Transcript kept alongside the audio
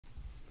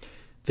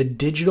The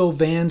digital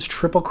Vans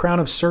Triple Crown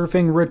of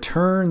Surfing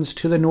returns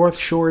to the North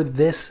Shore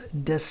this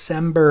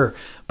December,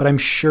 but I'm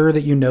sure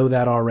that you know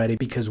that already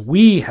because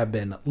we have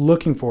been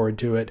looking forward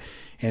to it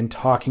and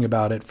talking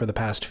about it for the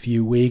past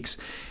few weeks.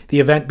 The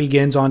event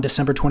begins on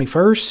December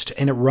 21st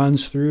and it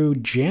runs through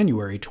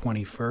January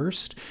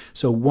 21st,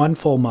 so one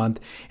full month.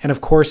 And of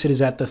course, it is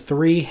at the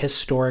 3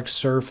 historic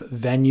surf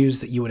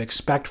venues that you would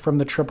expect from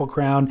the Triple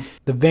Crown: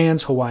 the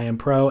Vans Hawaiian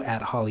Pro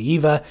at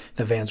Haleiwa,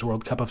 the Vans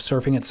World Cup of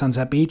Surfing at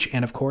Sunset Beach,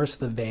 and of course,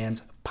 the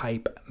Vans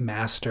Pipe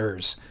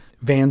Masters.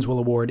 Vans will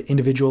award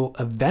individual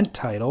event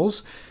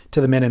titles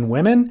to the men and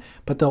women,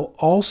 but they'll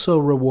also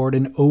reward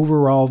an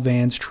overall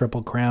Vans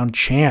Triple Crown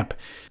champ.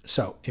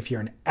 So if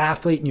you're an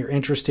athlete and you're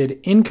interested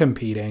in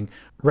competing,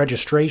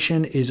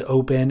 registration is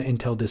open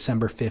until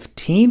December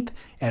 15th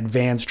at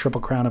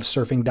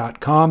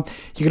vanstriplecrownofsurfing.com.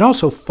 You can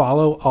also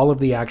follow all of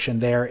the action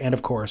there and,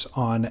 of course,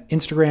 on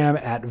Instagram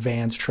at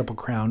Vans Triple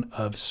Crown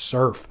of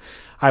Surf.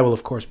 I will,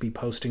 of course, be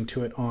posting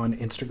to it on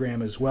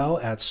Instagram as well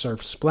at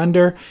Surf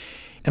Splendor.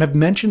 And I've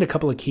mentioned a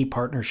couple of key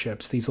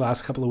partnerships these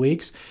last couple of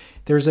weeks.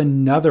 There's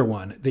another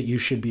one that you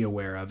should be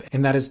aware of,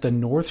 and that is the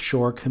North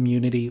Shore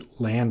Community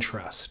Land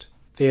Trust.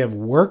 They have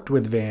worked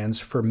with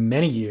Vans for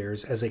many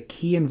years as a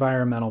key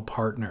environmental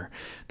partner.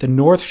 The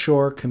North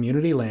Shore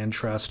Community Land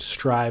Trust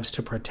strives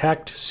to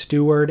protect,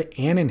 steward,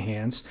 and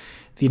enhance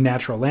the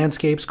natural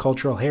landscapes,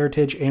 cultural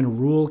heritage, and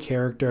rural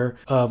character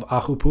of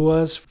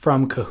Ahupuas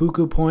from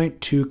Kahuku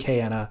Point to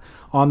Kaena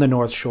on the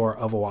North Shore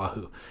of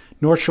Oahu.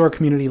 North Shore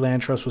Community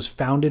Land Trust was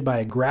founded by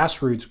a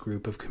grassroots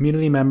group of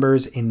community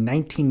members in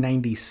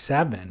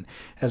 1997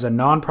 as a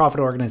nonprofit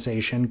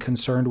organization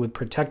concerned with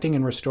protecting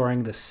and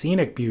restoring the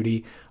scenic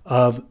beauty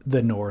of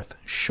the North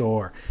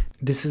Shore.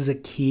 This is a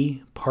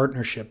key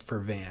partnership for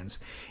Vans.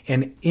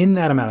 And in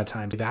that amount of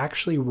time, they've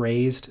actually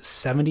raised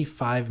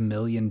 $75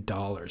 million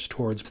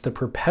towards the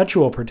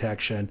perpetual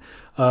protection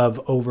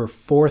of over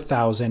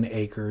 4,000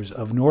 acres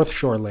of North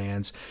Shore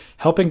lands,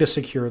 helping to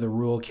secure the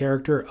rural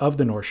character of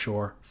the North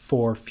Shore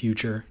for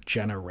future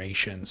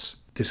generations.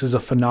 This is a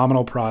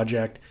phenomenal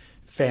project,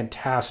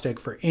 fantastic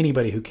for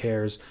anybody who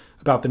cares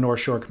about the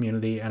North Shore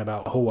community and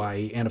about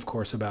Hawaii and, of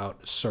course,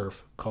 about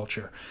surf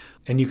culture.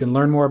 And you can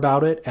learn more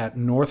about it at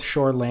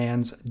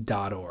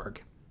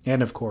northshorelands.org.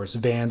 And, of course,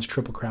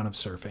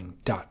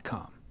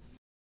 vanstriplecrownofsurfing.com.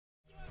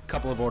 A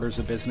couple of orders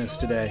of business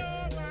today.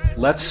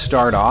 Let's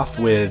start off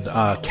with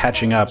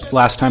catching up.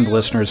 Last time the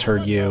listeners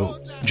heard you,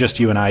 just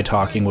you and I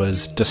talking,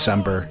 was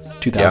December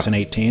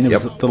 2018. It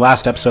was the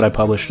last episode I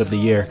published of the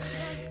year,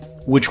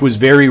 which was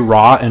very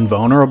raw and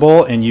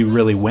vulnerable, and you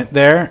really went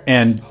there.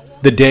 And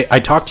the day I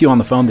talked to you on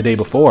the phone the day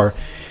before,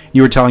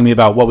 you were telling me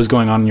about what was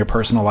going on in your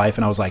personal life,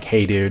 and I was like,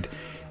 hey, dude,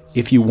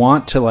 if you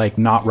want to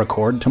not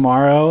record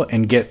tomorrow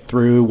and get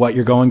through what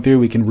you're going through,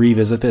 we can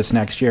revisit this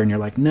next year. And you're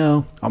like,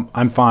 no,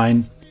 I'm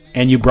fine.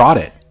 And you brought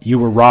it. You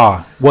were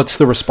raw. What's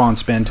the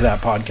response been to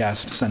that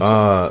podcast since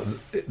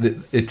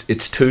then?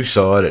 It's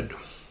two-sided.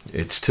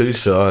 It's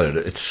two-sided.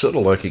 It's sort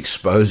of like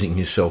exposing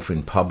yourself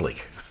in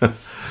public.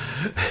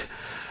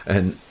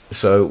 And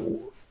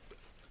so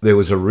there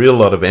was a real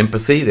lot of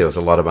empathy. There was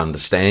a lot of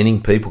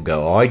understanding. People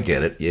go, I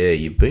get it. Yeah,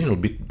 you've been a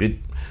bit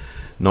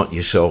not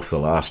yourself the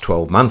last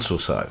 12 months or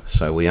so.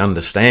 So we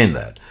understand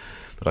that.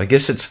 But I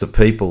guess it's the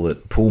people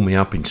that pull me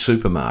up in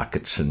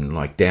supermarkets and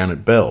down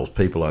at Bell's,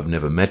 people I've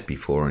never met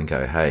before, and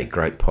go, hey,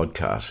 great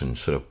podcast, and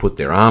sort of put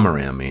their arm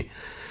around me.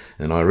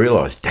 And I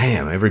realised,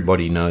 damn,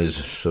 everybody knows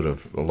sort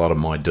of a lot of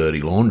my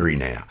dirty laundry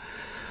now.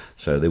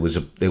 So there was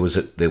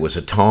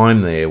a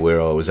time there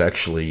where I was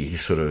actually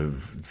sort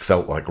of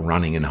felt like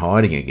running and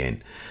hiding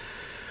again.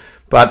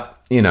 But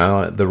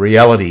the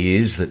reality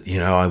is that,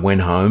 I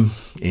went home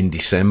in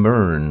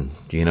December and,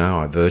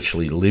 I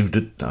virtually lived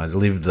it. I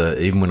lived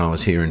even when I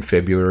was here in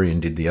February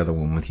and did the other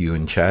one with you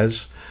and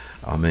Chaz.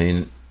 I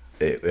mean,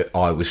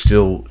 I was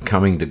still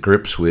coming to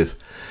grips with,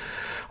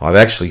 I've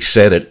actually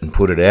said it and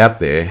put it out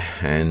there,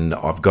 and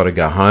I've got to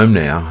go home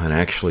now and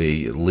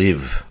actually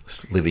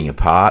living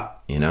apart,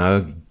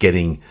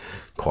 getting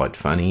quite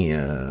funny.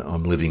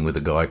 I'm living with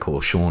a guy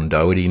called Sean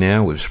Doherty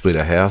now. We've split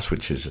a house,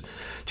 which is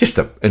just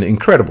an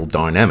incredible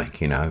dynamic,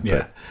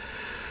 Yeah.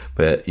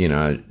 But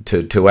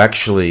to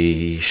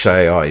actually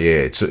say, oh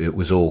yeah, it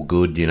was all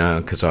good,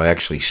 because I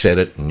actually said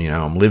it and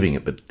I'm living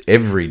it. But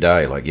every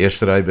day, like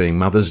yesterday being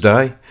Mother's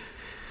Day,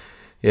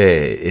 yeah,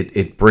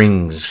 it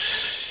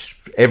brings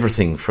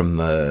everything from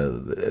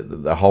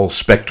the whole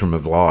spectrum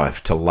of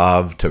life, to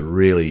love, to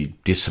really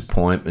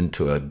disappointment,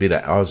 to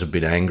I was a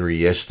bit angry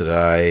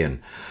yesterday, and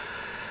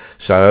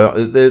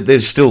so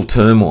there's still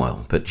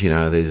turmoil, but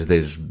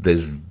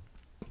there's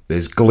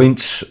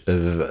glints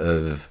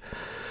of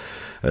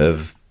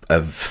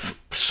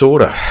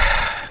sort of,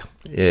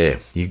 yeah,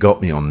 you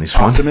got me on this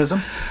one.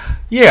 Optimism?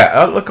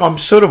 Yeah, look, I'm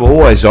sort of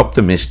always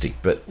optimistic,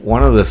 but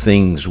one of the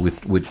things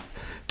with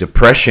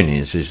depression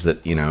is that,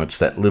 it's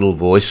that little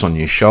voice on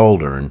your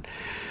shoulder, and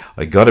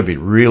I got to be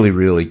really,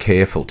 really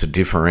careful to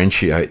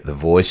differentiate the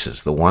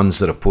voices, the ones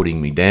that are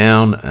putting me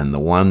down and the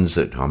ones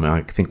that,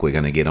 I think we're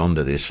going to get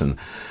onto this, and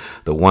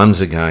The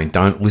ones are going,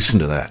 don't listen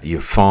to that.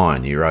 You're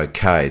fine. You're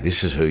okay.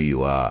 This is who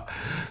you are.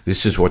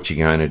 This is what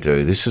you're going to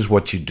do. This is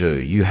what you do.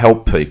 You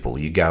help people.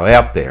 You go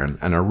out there.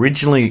 And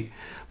originally,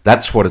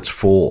 that's what it's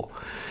for.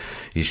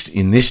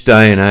 In this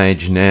day and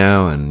age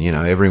now, and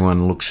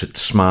everyone looks at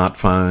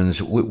smartphones,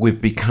 we've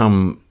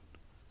become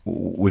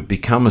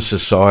a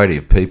society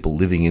of people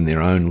living in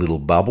their own little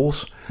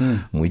bubbles.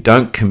 And we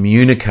don't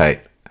communicate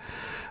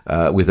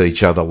with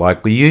each other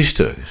like we used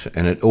to,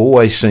 and it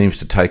always seems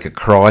to take a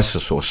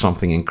crisis or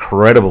something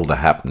incredible to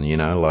happen,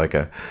 like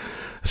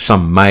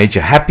some major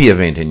happy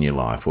event in your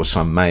life or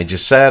some major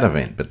sad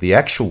event. But the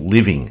actual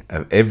living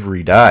of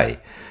every day,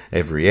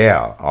 every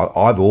hour,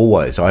 I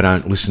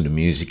don't listen to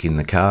music in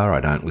the car.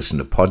 I don't listen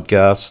to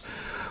podcasts.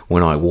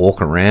 When I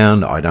walk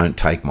around, I don't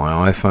take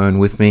my iPhone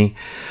with me.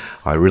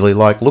 I really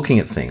like looking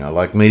at things. I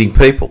like meeting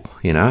people,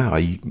 depending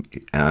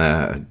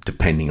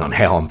on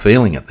how I'm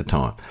feeling at the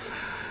time.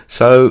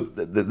 So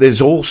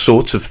there's all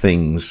sorts of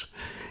things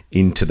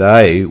in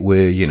today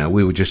where,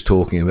 we were just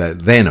talking about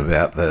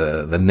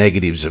the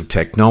negatives of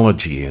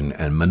technology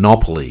and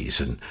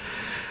monopolies. And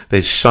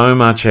there's so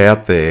much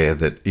out there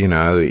that,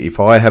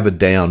 if I have a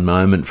down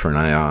moment for an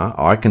hour,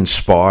 I can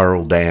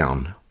spiral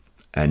down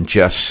and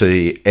just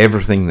see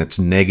everything that's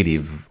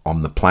negative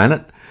on the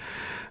planet.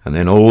 And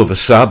then all of a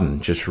sudden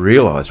just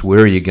realize, where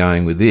are you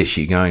going with this?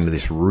 You're going to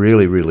this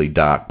really, really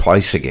dark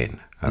place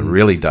again. A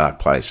really dark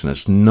place, and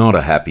it's not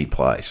a happy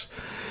place.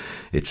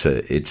 It's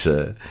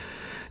a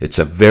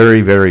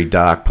very, very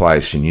dark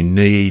place, and you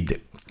need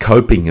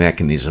coping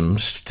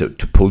mechanisms to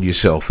pull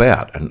yourself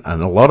out. And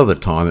a lot of the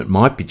time, it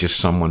might be just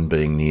someone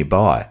being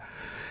nearby,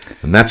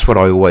 and that's what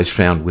I always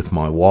found with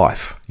my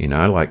wife.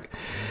 Like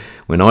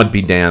when I'd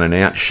be down and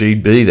out,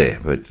 she'd be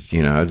there, but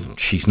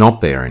she's not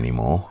there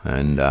anymore,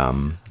 and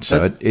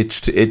so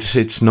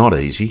it's not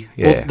easy.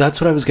 Yeah, well,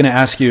 that's what I was going to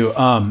ask you.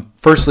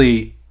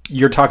 Firstly,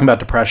 you're talking about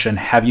depression.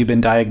 Have you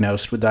been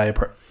diagnosed with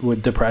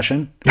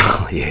depression?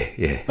 Oh,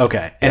 yeah.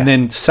 Okay. And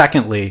then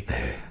secondly,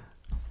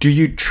 do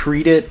you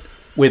treat it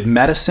with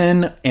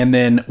medicine? And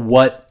then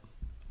what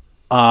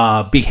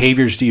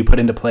behaviors do you put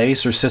into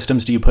place or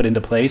systems do you put into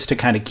place to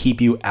kind of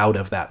keep you out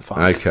of that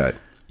funk? Okay.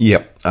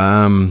 Yep.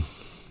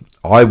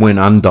 I went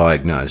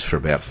undiagnosed for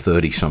about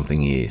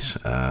 30-something years.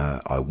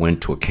 I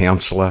went to a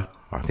counsellor.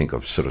 I think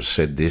I've sort of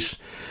said this.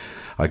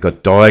 I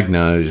got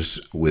diagnosed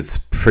with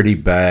pretty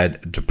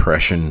bad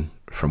depression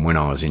from when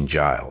I was in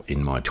jail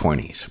in my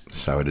 20s.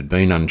 So it had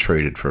been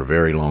untreated for a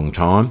very long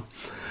time.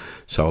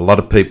 So a lot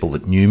of people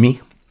that knew me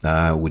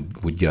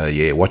would go,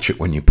 yeah, watch it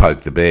when you poke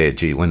the bear.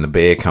 Gee, when the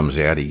bear comes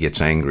out, he gets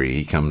angry.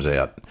 He comes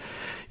out,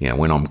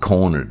 when I'm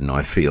cornered and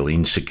I feel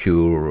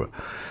insecure,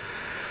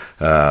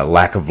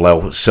 lack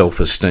of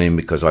self-esteem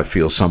because I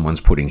feel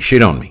someone's putting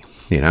shit on me,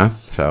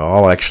 So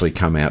I'll actually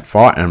come out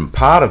fight. And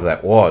part of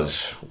that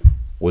was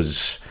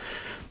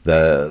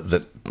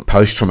the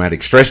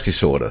post-traumatic stress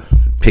disorder,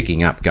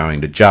 picking up going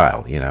to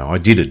jail. I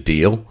did a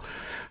deal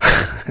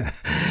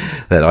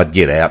that I'd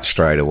get out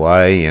straight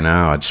away.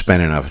 I'd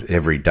spend enough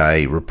every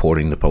day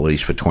reporting the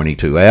police for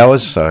 22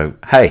 hours. So,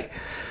 hey,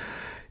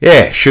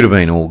 yeah, should have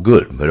been all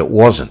good, but it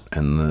wasn't.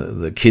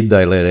 And the kid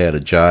they let out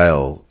of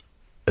jail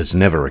has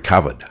never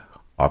recovered.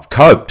 I've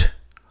coped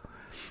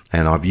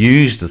and I've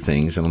used the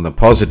things and the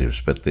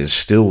positives, but there's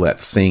still that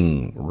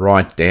thing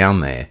right down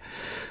there.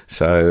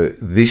 So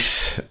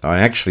I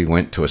actually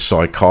went to a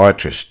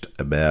psychiatrist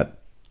about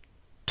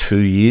 2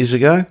 years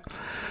ago,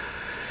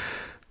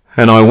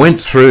 and I went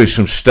through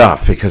some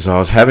stuff because I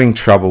was having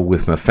trouble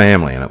with my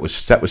family, and that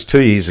was 2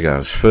 years ago. It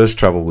was first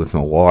trouble with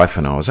my wife,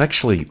 and I was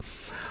actually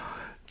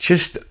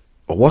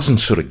I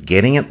wasn't sort of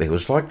getting it. There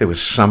was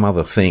some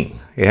other thing,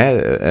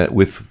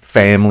 with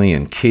family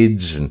and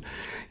kids, and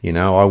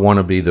I want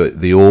to be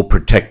the all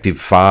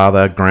protective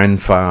father,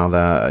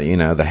 grandfather,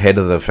 the head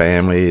of the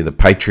family, the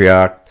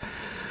patriarch.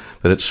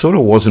 But it sort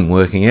of wasn't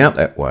working out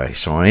that way.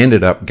 So I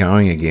ended up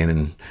going again,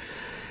 and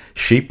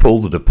she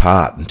pulled it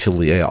apart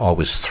until I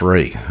was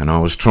 3. And I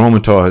was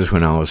traumatized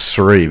when I was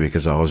 3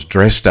 because I was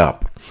dressed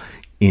up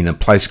in a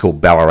place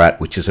called Ballarat,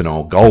 which is an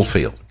old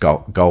goldfield.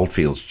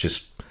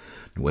 Goldfield's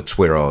it's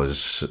where I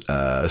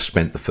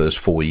spent the first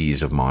 4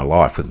 years of my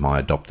life with my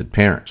adopted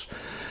parents.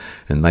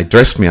 And they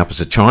dressed me up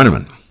as a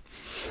Chinaman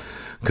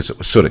because it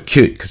was sort of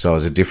cute because I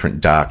was a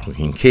different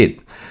dark-looking kid.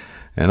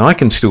 And I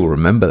can still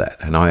remember that,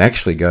 and I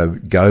actually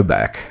go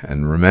back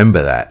and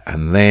remember that.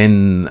 And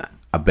then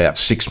about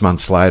 6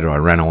 months later, I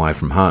ran away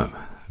from home.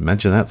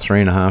 Imagine that,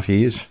 3.5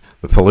 years.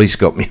 The police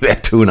got me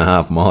about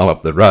 2.5 miles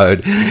up the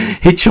road,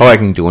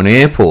 hitchhiking to an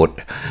airport,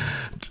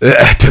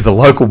 to the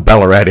local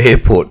Ballarat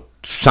airport,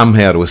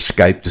 somehow to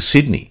escape to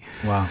Sydney.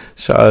 Wow.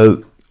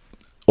 So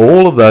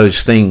all of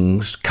those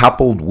things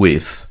coupled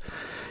with,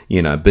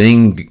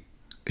 being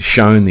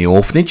shown the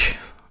orphanage,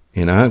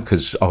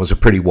 because I was a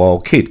pretty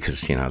wild kid because,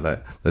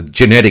 the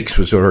genetics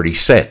was already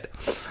set.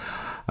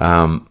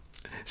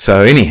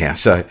 So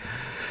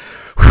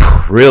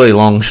really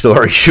long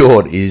story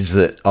short is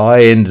that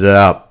I ended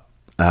up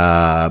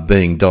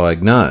being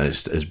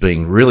diagnosed as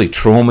being really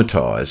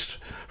traumatized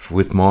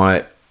with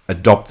my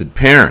adopted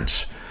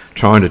parents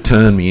trying to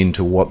turn me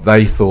into what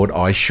they thought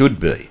I should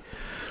be.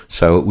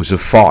 So it was a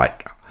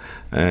fight.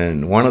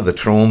 And one of the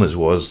traumas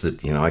was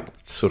that, I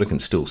sort of can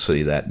still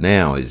see that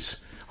now, is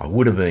I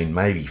would have been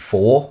maybe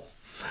 4,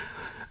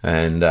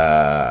 and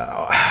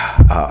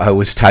I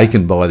was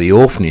taken by the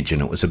orphanage,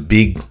 and it was a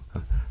big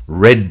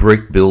red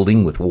brick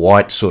building with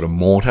white sort of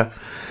mortar,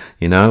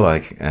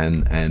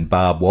 and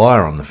barbed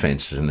wire on the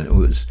fences, and it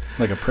was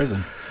like a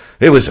prison.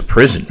 It was a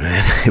prison,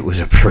 man. It was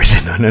a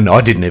prison, and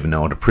I didn't even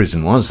know what a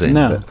prison was then.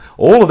 No. But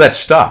all of that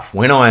stuff,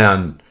 when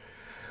I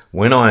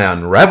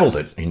unraveled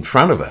it in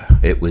front of her,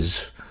 it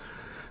was...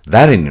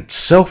 That in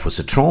itself was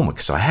a trauma,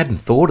 because I hadn't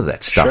thought of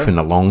that stuff in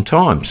a long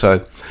time.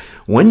 So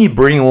when you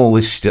bring all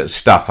this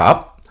stuff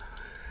up,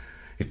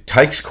 it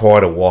takes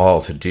quite a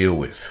while to deal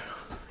with.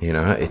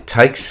 It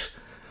takes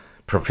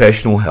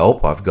professional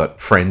help. I've got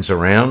friends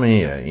around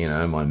me.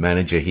 My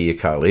manager here,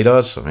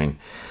 Carlitos,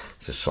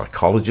 he's a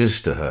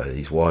psychologist.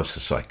 His wife's a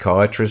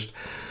psychiatrist.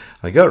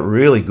 I got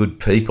really good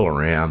people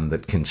around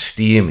that can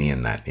steer me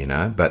in that,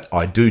 But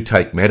I do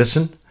take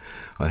medicine.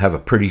 I have a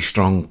pretty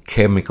strong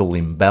chemical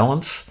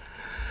imbalance.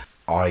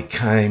 I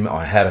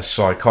had a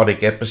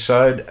psychotic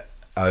episode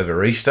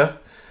over Easter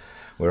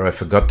where I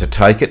forgot to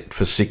take it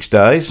for 6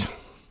 days.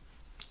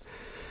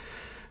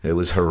 It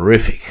was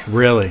horrific.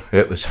 Really?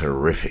 It was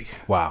horrific.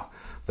 Wow.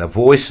 The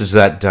voices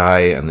that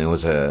day, and there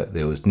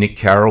was Nick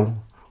Carroll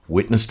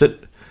witnessed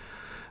it,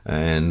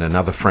 and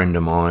another friend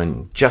of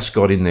mine just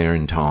got in there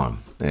in time.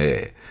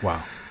 Yeah.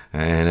 Wow.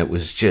 And it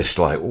was just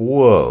like,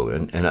 whoa.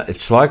 And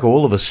it's like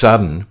all of a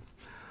sudden...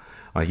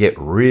 I get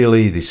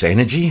really this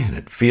energy, and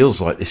it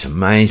feels like this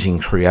amazing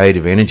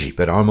creative energy,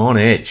 but I'm on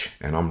edge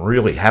and I'm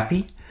really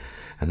happy.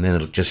 And then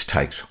it just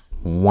takes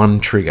one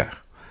trigger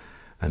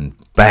and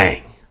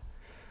bang,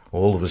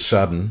 all of a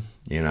sudden,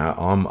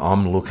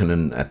 I'm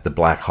looking at the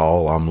black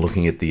hole. I'm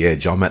looking at the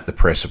edge. I'm at the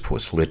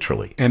precipice,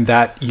 literally. And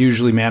that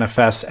usually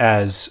manifests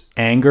as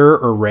anger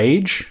or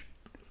rage,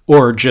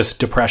 or just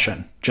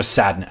depression, just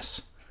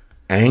sadness.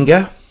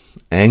 Anger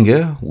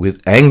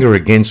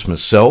against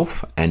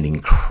myself, and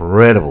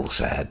incredible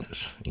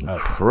sadness.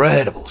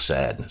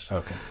 Sadness.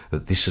 Okay.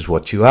 That this is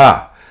what you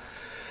are.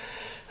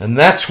 And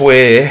that's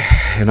where,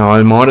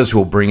 I might as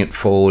well bring it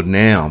forward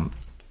now.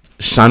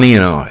 Sonny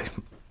and I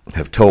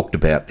have talked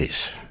about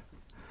this.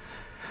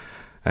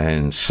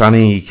 And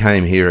Sonny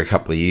came here a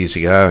couple of years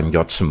ago and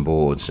got some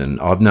boards. And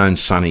I've known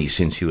Sonny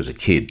since he was a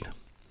kid.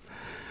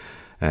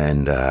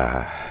 And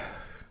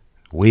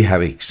we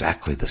have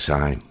exactly the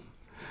same.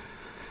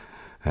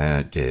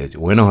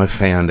 When I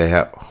found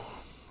out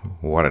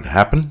what had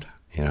happened,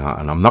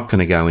 and I'm not going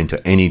to go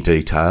into any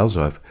details.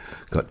 I've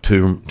got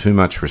too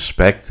much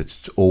respect.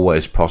 It's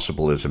always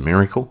possible there's a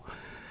miracle.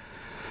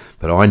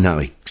 But I know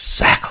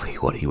exactly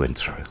what he went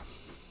through.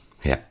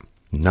 Yeah.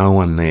 No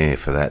one there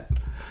for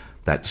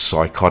that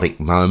psychotic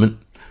moment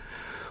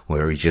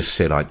where he just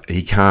said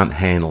he can't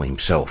handle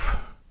himself.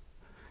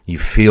 You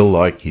feel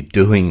like you're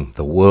doing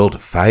the world a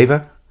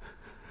favour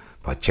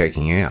by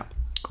checking out.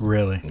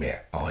 Really? Yeah.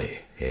 Oh, yeah.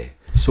 Yeah.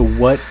 So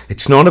what?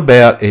 It's not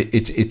about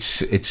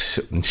it's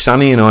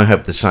Sonny and I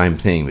have the same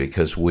thing,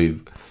 because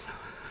we've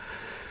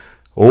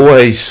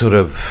always sort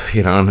of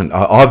and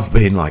I've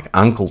been like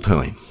uncle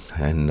to him,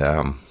 and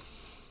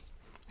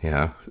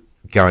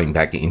going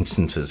back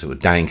instances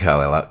with Dane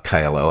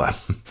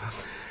KLOA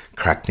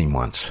cracked him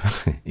once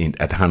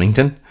at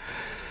Huntington,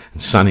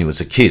 and Sonny was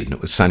a kid, and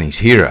it was Sonny's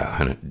hero,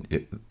 and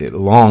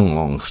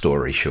long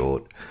story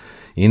short,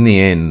 in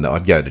the end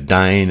I'd go to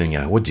Dane and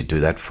go, "What'd you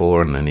do that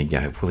for?" And then he'd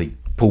go, "Well, he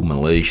pulled my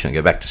leash," and I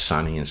go back to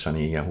Sonny, and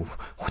Sonny go,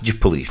 "What'd you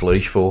pull his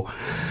leash for?"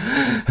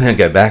 And then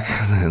go back,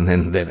 and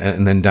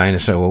then Dana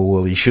say,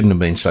 well, he shouldn't have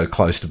been so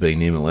close to being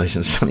near my leash.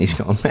 And Sonny's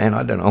going, "Man,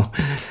 I don't know."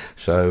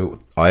 So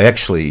I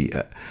actually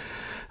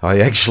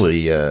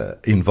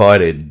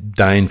invited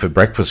Dane for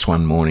breakfast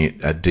one morning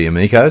at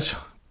D'Amico's,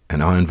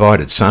 and I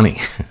invited Sonny,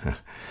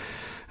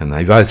 and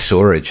they both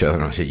saw each other,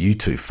 and I said, "You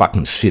two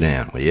fucking sit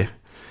down, will you?"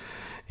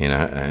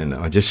 And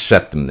I just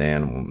sat them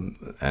down,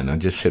 and I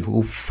just said,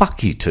 "Well,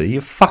 fuck you two.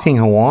 You're fucking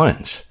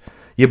Hawaiians.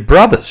 You're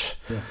brothers.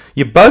 Yeah.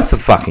 You're both the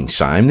fucking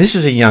same. This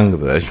is a younger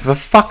version, for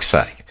fuck's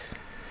sake."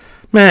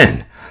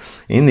 Man,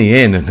 in the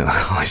end, and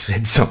I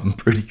said something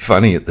pretty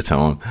funny at the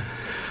time.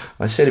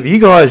 I said, if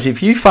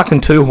you fucking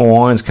two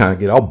Hawaiians can't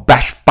get, I'll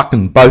bash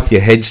fucking both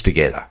your heads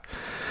together.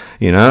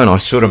 And I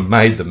sort of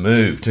made the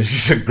move to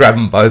just grab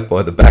them both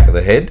by the back of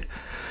the head,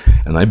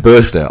 and they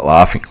burst out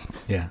laughing.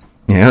 Yeah.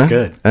 Yeah,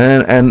 good.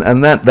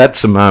 And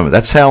that's a moment.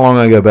 That's how long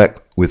I go back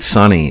with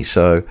Sonny.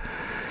 So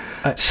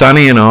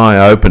Sonny and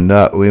I opened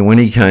up when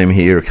he came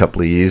here a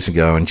couple of years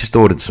ago, and just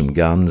ordered some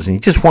guns, and he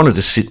just wanted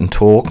to sit and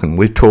talk, and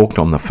we've talked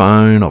on the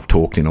phone. I've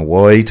talked in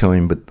Hawaii to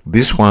him, but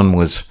this one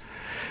was,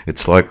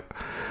 it's like,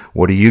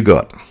 what do you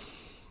got?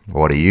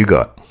 What do you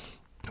got?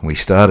 And we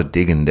started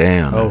digging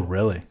down. Oh,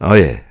 really? Oh,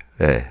 yeah.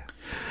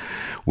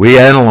 We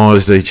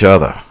analysed each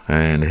other,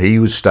 and he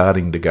was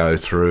starting to go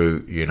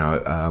through,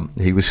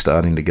 he was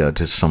starting to go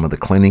to some of the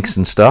clinics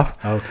and stuff.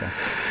 Okay.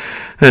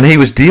 And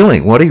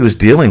what he was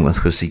dealing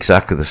with was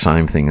exactly the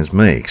same thing as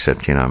me,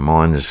 except,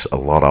 mine is a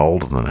lot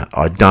older than it.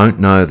 I don't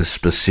know the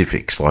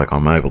specifics. Like,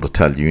 I'm able to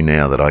tell you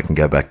now that I can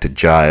go back to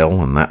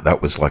jail, and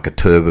that was like a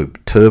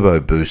turbo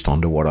boost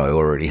onto what I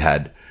already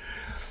had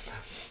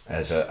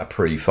as a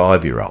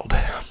pre-5-year-old,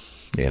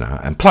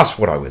 and plus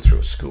what I went through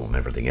at school and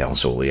everything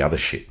else, all the other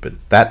shit. But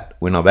that,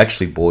 when I've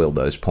actually boiled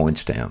those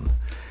points down,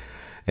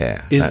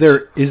 yeah. Is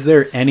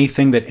there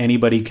anything that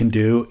anybody can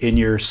do in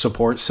your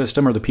support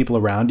system or the people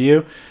around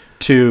you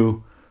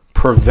to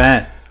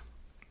prevent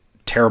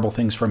terrible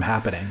things from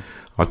happening?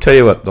 I'll tell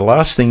you what, the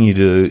last thing you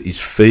do is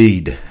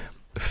feed.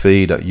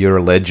 You're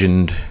a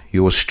legend,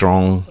 you're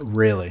strong.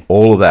 Really?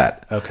 All of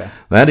that. Okay.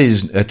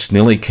 It's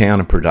nearly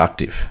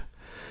counterproductive,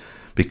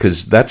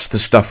 because that's the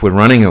stuff we're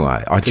running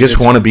away. I just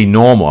want to be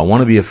normal. I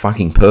want to be a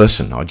fucking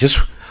person.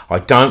 I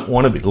don't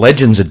want to be.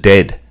 Legends are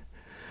dead.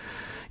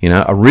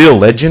 A real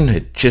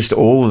legend,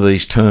 all of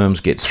these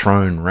terms get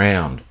thrown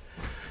round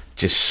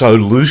just so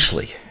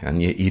loosely,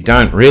 and you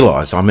don't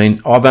realise. I mean,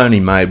 I've only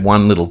made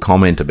one little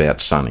comment about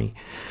Sonny.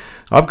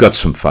 I've got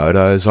some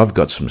photos, I've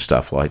got some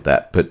stuff like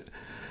that, but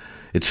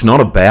it's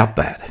not about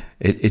that.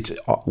 It's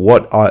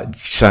what I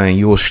saying,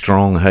 you're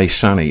strong, hey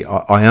Sonny.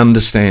 I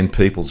understand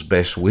people's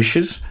best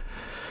wishes,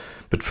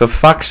 but for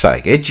fuck's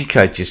sake,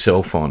 educate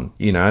yourself on,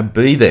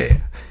 be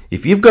there.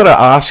 If you've got to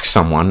ask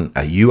someone,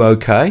 are you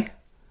okay?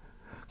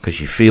 Because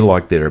you feel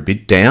like they're a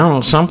bit down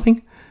or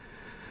something,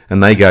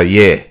 and they go,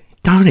 yeah,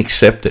 don't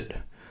accept it.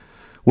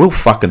 We'll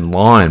fucking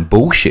lie and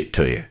bullshit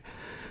to you.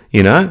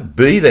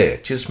 Be there.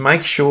 Just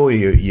make sure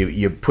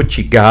you put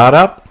your guard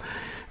up.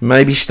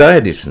 Maybe stay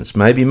a distance.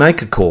 Maybe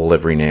make a call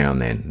every now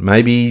and then.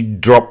 Maybe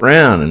drop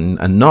round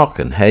and knock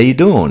and how you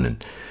doing?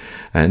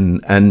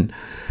 And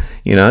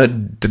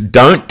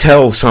don't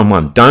tell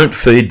someone. Don't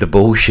feed the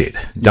bullshit.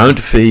 Don't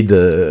feed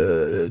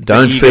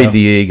feed the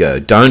ego.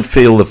 Don't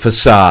feel the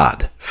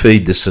facade.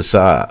 Feed the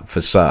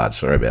facade.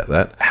 Sorry about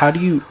that. How do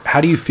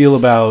you feel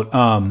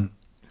about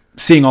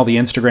seeing all the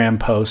Instagram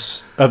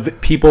posts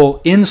of people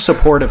in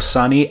support of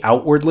Sonny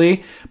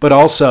outwardly, but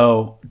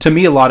also, to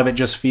me, a lot of it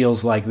just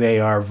feels like they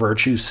are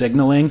virtue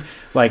signaling.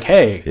 Like,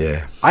 hey,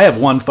 yeah, I have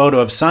one photo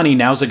of Sonny.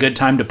 Now's a good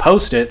time to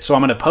post it, so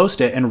I'm going to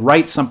post it and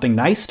write something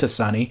nice to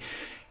Sonny.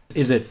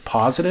 Is it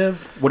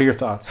positive? What are your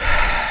thoughts?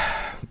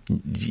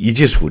 You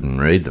just wouldn't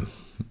read them.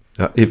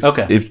 If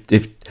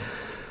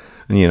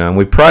and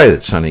we pray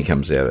that Sonny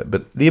comes out of it.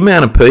 But the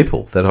amount of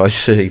people that I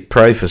see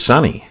pray for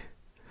Sonny,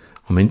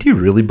 I mean, do you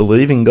really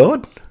believe in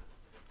God?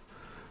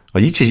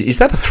 Is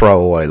that a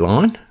throwaway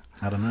line?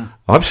 I don't know.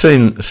 I've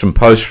seen some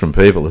posts from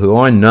people who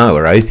I know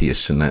are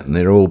atheists and that, and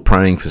they're all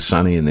praying for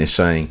Sonny, and they're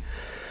saying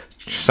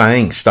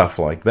stuff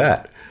like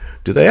that.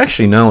 Do they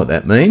actually know what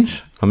that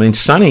means? I mean,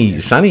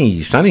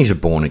 Sonny's a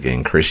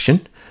born-again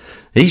Christian.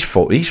 He's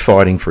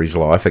fighting for his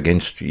life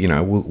against,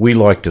 we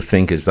like to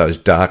think as those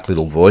dark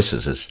little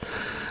voices,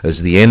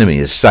 as the enemy,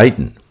 as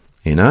Satan,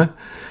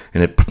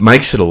 and it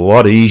makes it a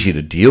lot easier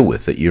to deal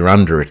with, that you're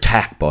under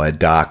attack by a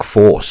dark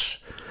force.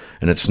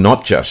 And it's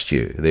not just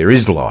you. There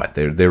is light.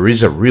 There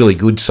is a really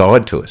good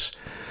side to us.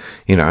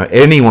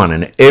 Anyone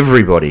and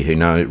everybody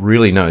who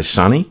really knows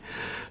Sonny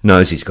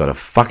knows he's got a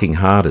fucking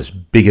heart as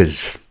big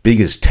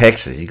as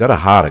Texas. He's got a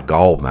heart of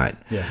gold, mate.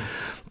 Yeah.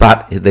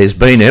 But there's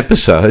been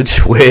episodes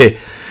where,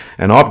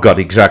 and I've got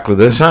exactly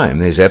the same.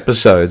 There's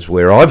episodes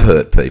where I've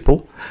hurt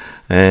people,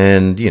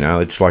 and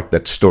it's like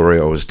that story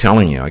I was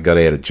telling you. I got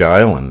out of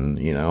jail, and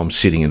I'm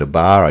sitting at a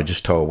bar. I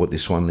just told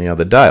this one the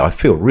other day. I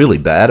feel really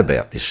bad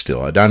about this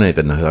still. I don't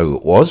even know who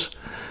it was.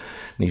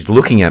 And he's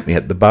looking at me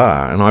at the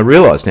bar, and I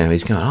realise now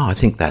he's going, I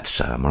think that's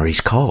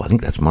Maurice Cole. I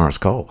think that's Maurice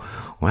Cole.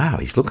 Wow,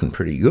 he's looking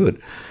pretty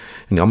good.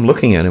 And I'm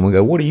looking at him and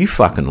go, what are you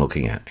fucking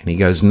looking at? And he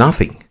goes,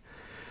 nothing.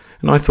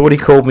 And I thought he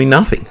called me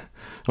nothing.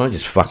 And I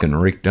just fucking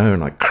ricked over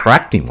and I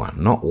cracked him one.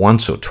 Not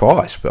once or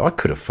twice, but I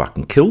could have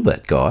fucking killed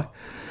that guy.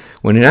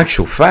 When in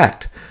actual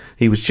fact,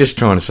 he was just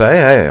trying to say,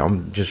 hey,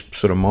 I'm just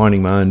sort of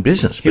minding my own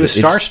business. He was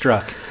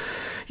starstruck.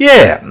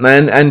 Yeah,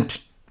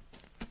 and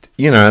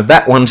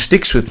that one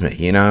sticks with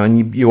me,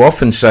 and you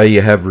often say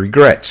you have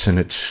regrets, and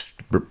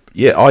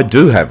yeah, I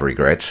do have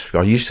regrets.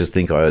 I used to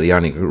think the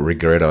only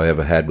regret I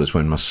ever had was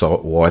when my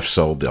wife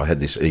sold. I had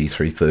this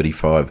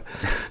E335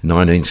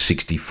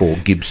 1964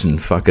 Gibson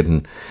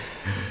fucking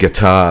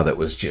guitar that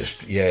was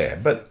just, yeah.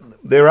 But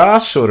there are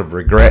sort of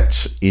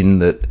regrets in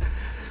that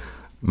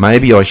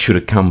maybe I should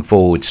have come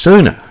forward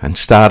sooner and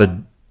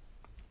started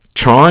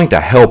trying to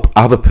help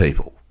other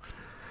people,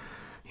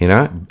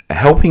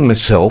 helping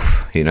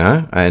myself,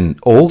 and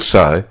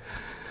also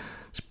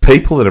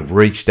people that have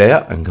reached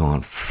out and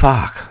gone,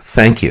 fuck,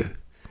 thank you.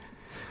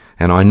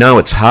 And I know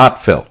it's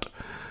heartfelt.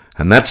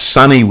 And that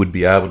Sonny would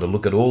be able to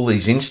look at all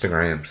these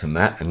Instagrams and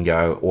that and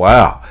go,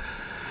 wow.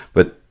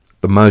 But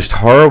the most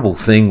horrible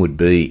thing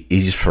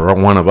is for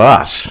one of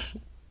us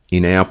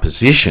in our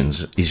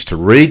positions is to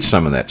read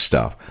some of that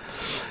stuff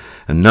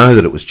and know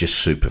that it was just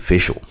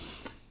superficial.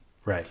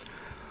 Right.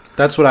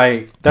 That's what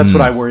I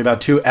worry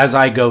about too as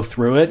I go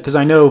through it, because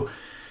I know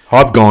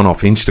I've gone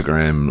off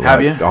Instagram.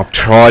 Have you? I've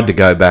tried to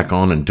go back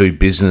on and do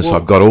business. Well,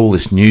 I've got all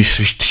this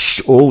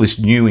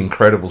new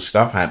incredible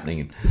stuff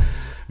happening,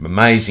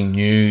 amazing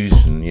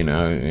news, and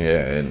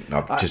and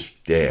I've just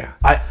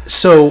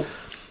So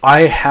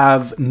I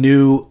have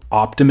new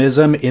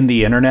optimism in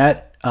the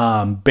internet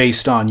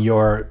based on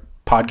your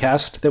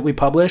podcast that we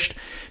published,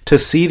 to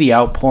see the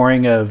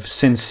outpouring of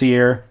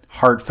sincere,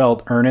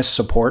 heartfelt, earnest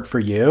support for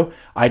you.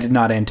 I did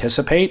not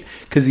anticipate,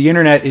 because the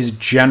internet is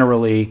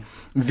generally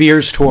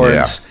veers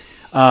towards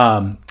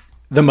the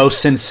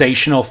most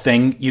sensational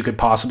thing you could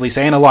possibly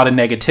say, and a lot of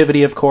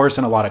negativity, of course,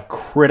 and a lot of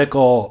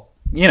critical,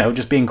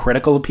 just being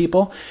critical of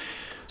people.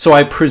 So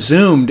I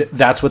presumed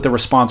that's what the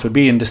response would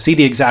be, and to see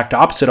the exact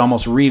opposite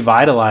almost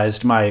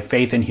revitalized my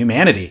faith in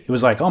humanity. It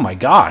was like, oh my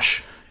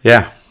gosh.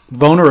 Yeah.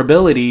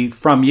 vulnerability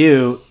From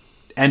you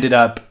ended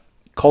up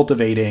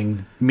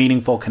cultivating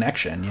meaningful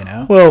connection,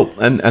 Well,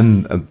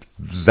 and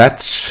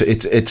that's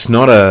it's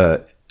not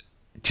a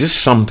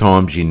just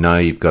sometimes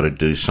you've got to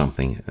do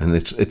something, and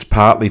it's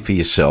partly for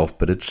yourself,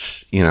 but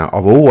it's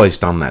I've always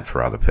done that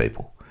for other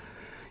people,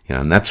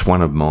 and that's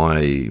one of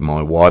my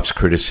wife's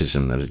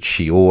criticism, that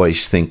she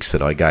always thinks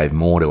that I gave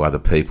more to other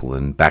people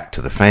than back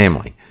to the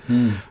family.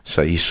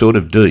 So you sort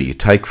of do, you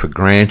take for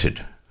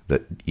granted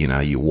that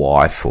your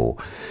wife or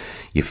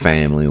your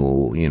family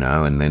or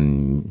and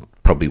then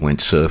probably went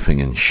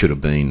surfing and should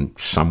have been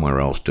somewhere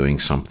else doing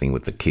something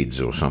with the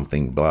kids or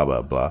something, blah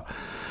blah blah.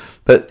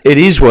 But it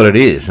is what it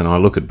is, and I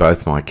look at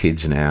both my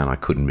kids now, and I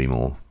couldn't be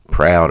more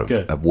proud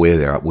of where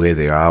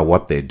they are,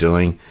 what they're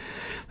doing.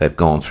 They've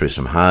gone through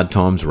some hard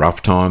times,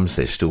 rough times.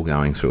 They're still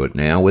going through it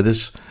now with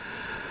us.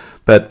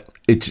 But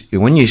it's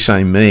when you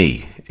say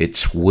me,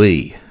 it's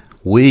we.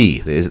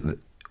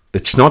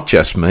 It's not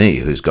just me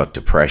who's got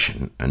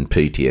depression and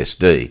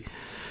PTSD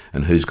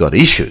and who's got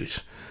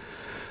issues.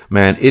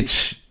 Man,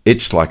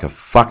 it's like a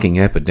fucking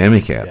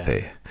epidemic out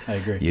there. I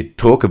agree. You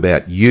talk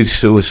about youth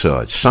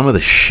suicide. Some of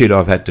the shit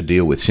I've had to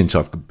deal with since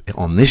I've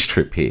on this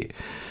trip here,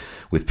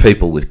 with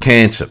people with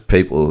cancer,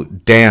 people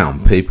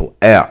down, people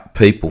out,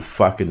 people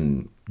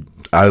fucking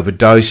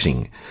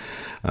overdosing.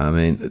 I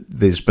mean,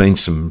 there's been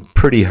some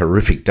pretty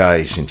horrific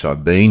days since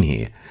I've been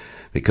here,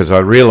 because I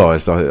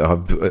realised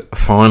I've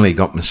finally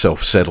got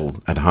myself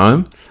settled at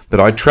home, but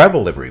I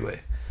travel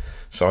everywhere.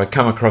 So I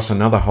come across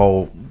another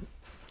whole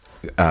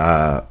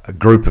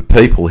group of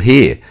people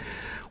here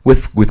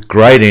with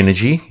great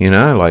energy,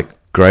 like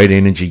great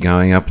energy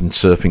going up and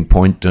surfing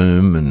Point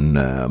Doom and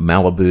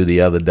Malibu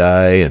the other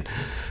day, and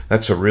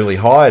that's a really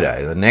high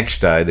day. The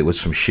next day there was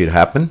some shit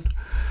happen.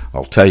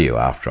 I'll tell you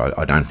after.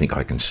 I don't think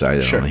I can say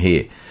that on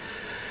here.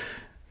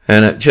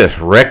 And it just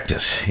wrecked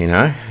us,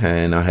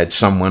 and I had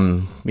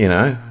someone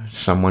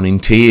in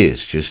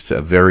tears, just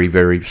a very,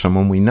 very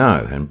someone we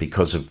know, and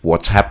because of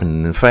what's happened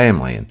in the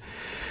family. And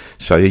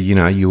so,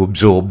 you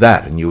absorb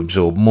that, and you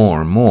absorb more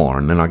and more,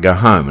 and then I go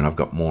home and I've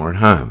got more at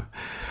home.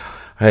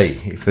 Hey,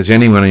 if there's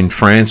anyone in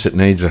France that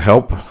needs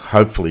help,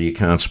 hopefully you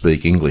can't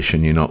speak English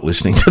and you're not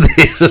listening to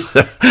this.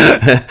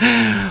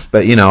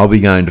 But, I'll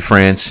be going to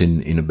France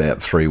in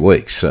about 3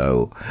 weeks.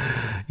 So,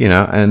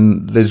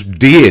 and there's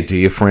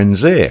dear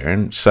friends there.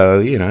 And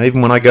so,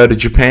 even when I go to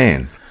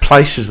Japan,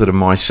 places that are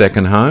my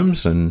second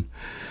homes. And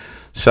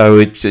so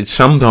it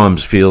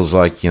sometimes feels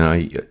like,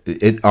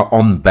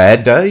 on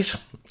bad days,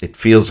 it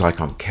feels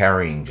like I'm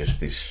carrying just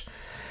this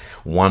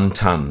 1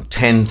 ton,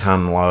 10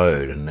 ton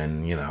load, and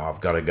then I've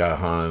got to go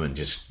home and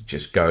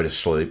just go to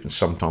sleep, and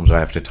sometimes I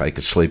have to take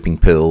a sleeping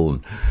pill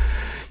and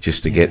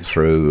just to get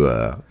through.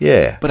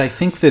 But I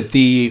think that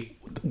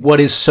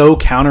what is so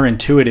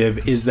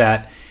counterintuitive is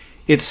that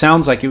it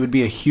sounds like it would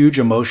be a huge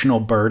emotional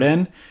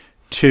burden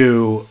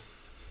to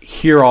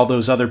hear all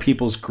those other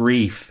people's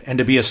grief and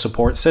to be a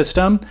support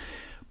system,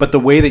 but the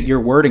way that you're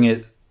wording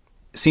it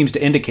seems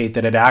to indicate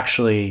that it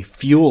actually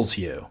fuels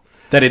you.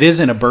 That it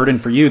isn't a burden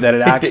for you,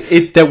 that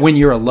that when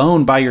you're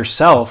alone by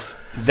yourself,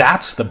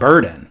 that's the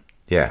burden.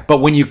 Yeah. But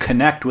when you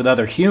connect with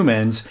other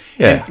humans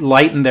and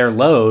lighten their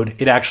load,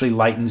 it actually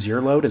lightens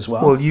your load as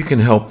well. Well, you can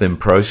help them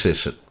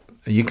process it.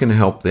 You can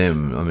help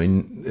them. I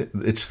mean,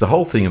 it's the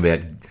whole thing about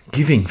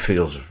giving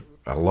feels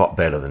a lot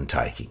better than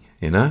taking,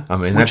 I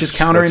mean, which is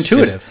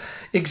counterintuitive.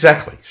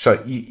 Exactly.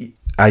 So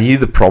are you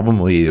the problem,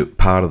 or are you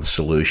part of the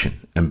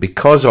solution? And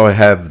because I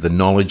have the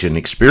knowledge and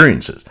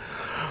experiences,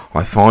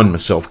 I find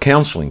myself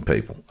counselling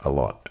people a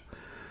lot,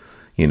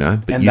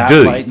 but and you that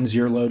do. Lightens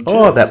your load too.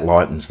 Oh, that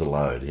lightens the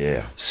load,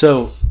 yeah.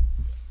 So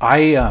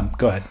I,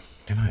 go ahead.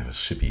 Can I have a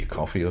sip of your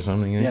coffee or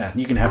something? Yeah,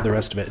 you can have the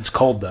rest of it. It's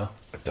cold though.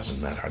 It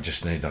doesn't matter. I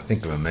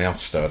think my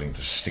mouth's starting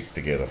to stick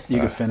together. You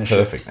can finish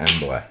perfect. it. Perfect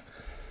and black.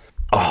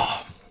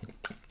 Oh,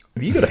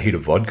 have you got a hit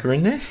of vodka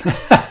in there?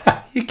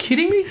 Are you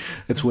kidding me?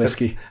 It's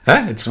whiskey.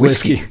 Huh? It's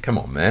whiskey. Come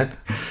on, man.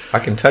 I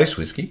can taste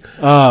whiskey.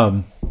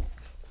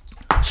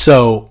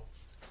 So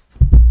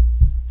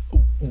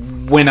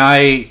when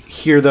I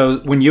hear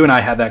when you and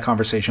I had that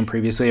conversation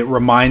previously, it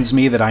reminds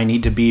me that I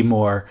need to be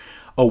more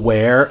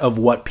aware of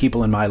what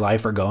people in my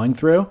life are going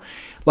through.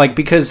 Like,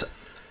 because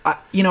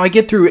I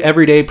get through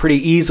every day pretty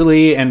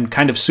easily and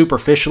kind of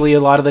superficially a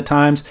lot of the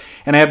times.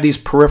 And I have these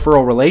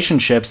peripheral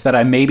relationships that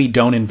I maybe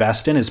don't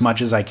invest in as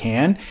much as I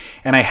can.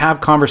 And I have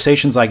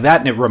conversations like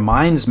that. And it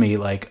reminds me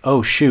like,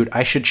 oh, shoot,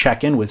 I should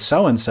check in with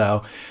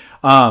so-and-so.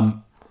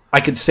 I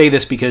could say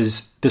this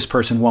because this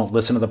person won't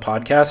listen to the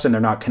podcast and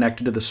they're not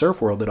connected to the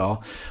surf world at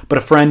all. But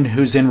a friend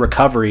who's in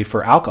recovery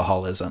for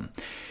alcoholism.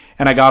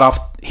 And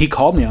he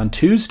called me on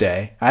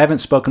Tuesday. I haven't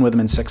spoken with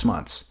him in 6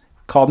 months.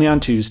 Called me on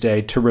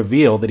Tuesday to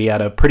reveal that he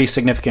had a pretty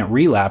significant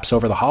relapse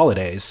over the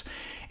holidays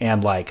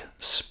and like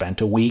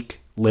spent a week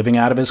living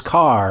out of his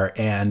car,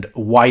 and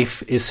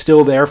wife is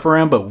still there for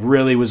him, but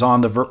really was on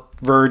the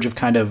verge of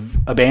kind of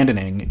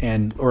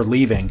abandoning or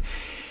leaving.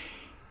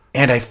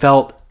 And I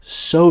felt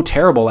so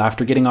terrible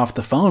after getting off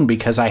the phone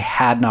because I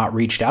had not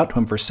reached out to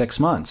him for 6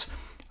 months.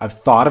 I've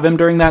thought of him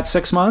during that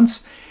 6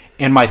 months,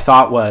 and my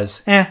thought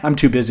was, I'm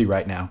too busy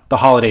right now. The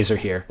holidays are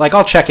here. Like,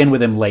 I'll check in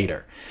with him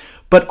later.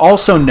 But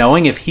also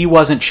knowing if he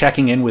wasn't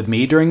checking in with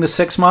me during the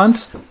 6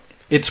 months,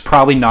 it's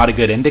probably not a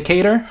good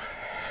indicator.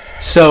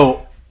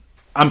 So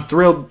I'm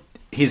thrilled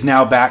he's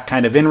now back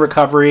kind of in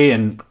recovery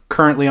and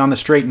currently on the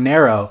straight and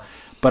narrow,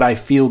 but I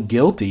feel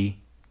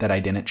guilty that I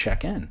didn't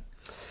check in.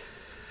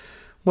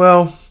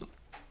 Well,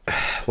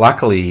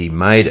 luckily he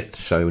made it.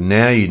 So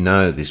now you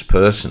know this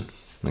person,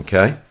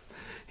 okay?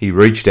 He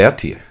reached out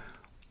to you.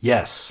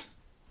 Yes.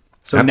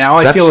 So now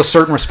I feel a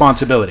certain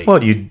responsibility.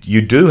 Well,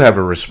 you do have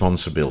a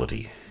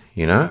responsibility.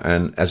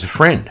 And as a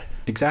friend.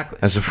 Exactly.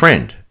 As a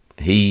friend.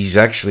 He's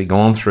actually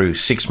gone through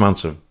 6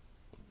 months of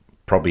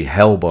probably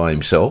hell by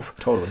himself.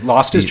 Totally.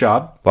 Lost his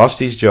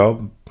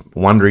job.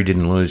 Wonder he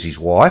didn't lose his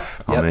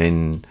wife. Yep. I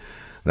mean,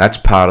 that's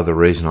part of the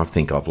reason I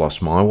think I've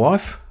lost my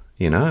wife.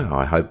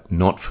 I hope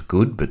not for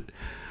good, but,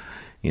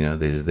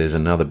 there's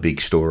another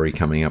big story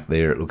coming up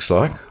there, it looks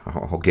like.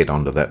 I'll get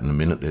onto that in a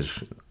minute.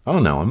 I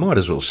might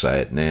as well say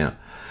it now.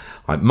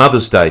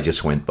 Mother's Day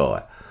just went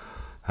by.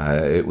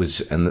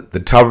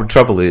 The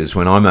trouble is,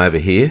 when I'm over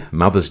here,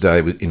 Mother's Day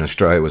in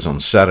Australia was on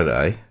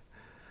Saturday,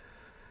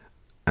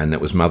 and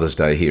it was Mother's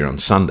Day here on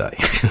Sunday.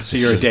 So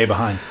you're a day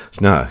behind.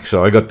 No,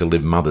 so I got to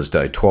live Mother's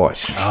Day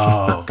twice.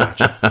 Oh,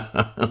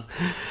 gotcha.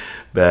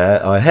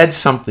 But I had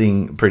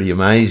something pretty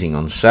amazing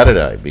on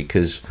Saturday,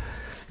 because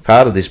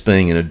part of this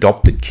being an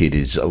adopted kid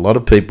is a lot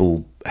of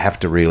people have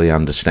to really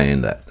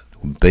understand that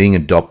being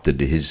adopted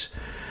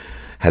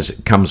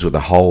comes with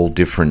a whole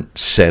different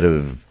set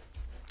of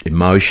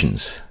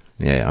emotions.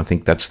 Yeah, I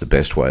think that's the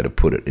best way to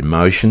put it.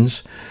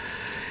 Emotions,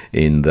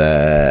 in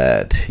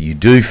that you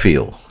do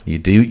feel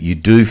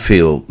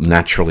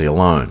naturally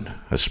alone,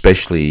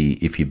 especially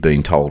if you've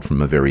been told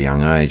from a very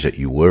young age that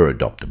you were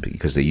adopted,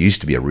 because there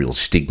used to be a real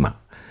stigma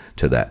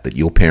to that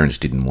your parents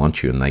didn't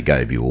want you and they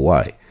gave you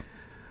away.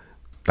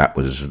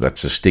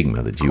 That's a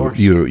stigma that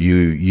you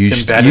used.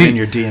 It's embedded in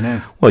your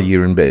DNA. Well,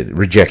 you're embedded.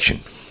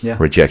 Rejection. Yeah.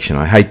 Rejection.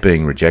 I hate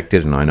being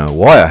rejected, and I know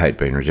why I hate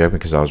being rejected,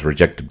 because I was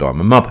rejected by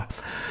my mother.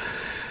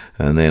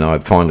 And then I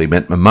finally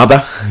met my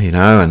mother,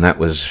 and that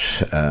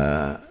was,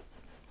 I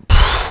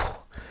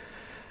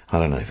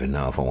don't even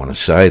know if I want to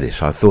say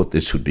this. I thought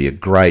this would be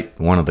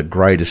one of the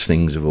greatest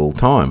things of all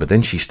time. But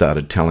then she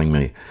started telling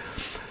me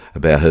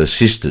about her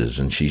sisters,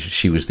 and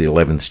she was the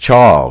 11th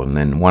child, and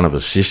then one of her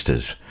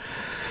sisters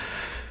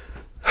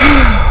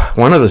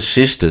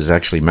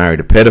actually married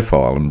a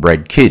pedophile and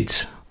bred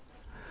kids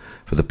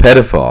for the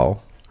pedophile.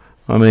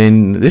 I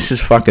mean, this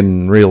is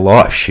fucking real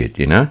life shit,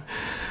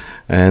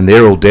 And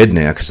they're all dead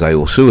now because they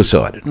all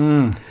suicided.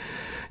 Mm.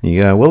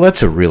 You go, well,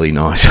 that's a really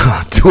nice...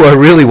 Do I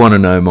really want to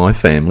know my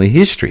family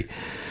history?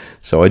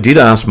 So I did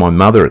ask my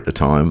mother at the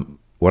time,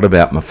 what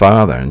about my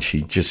father? And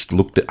she just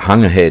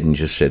hung her head and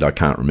just said, I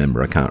can't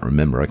remember. And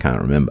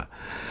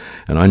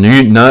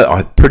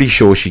I'm pretty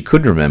sure she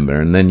could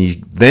remember. And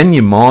then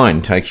your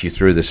mind takes you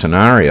through the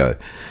scenario.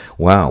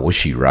 Wow, was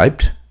she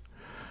raped?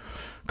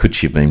 Could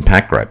she have been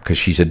pack raped? Because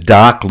she's a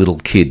dark little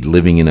kid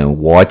living in a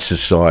white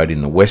society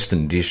in the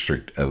Western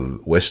District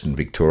of Western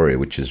Victoria,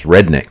 which is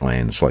redneck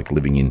land. It's like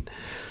living in,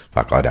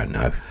 I don't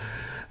know.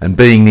 And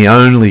being the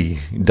only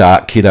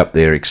dark kid up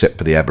there except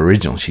for the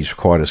Aboriginal, she's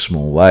quite a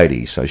small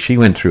lady. So she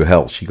went through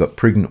hell. She got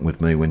pregnant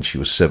with me when she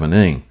was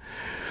 17.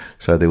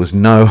 So there was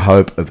no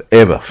hope of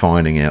ever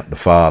finding out the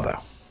father.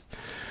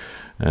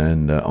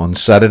 And on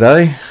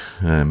Saturday,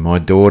 my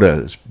daughter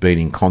has been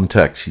in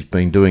contact. She's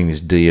been doing this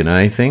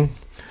DNA thing.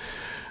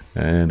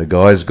 And a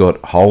guy's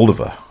got hold of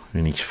her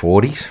in his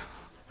 40s.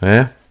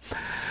 Yeah.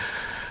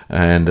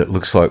 And it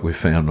looks like we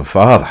found my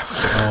father.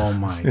 Oh,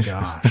 my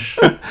gosh.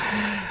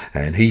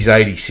 And he's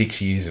 86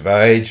 years of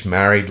age,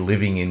 married,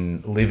 living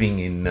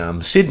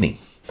in Sydney.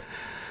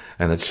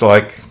 And it's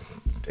like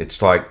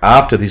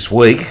after this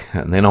week,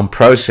 and then I'm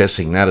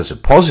processing that as a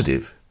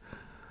positive.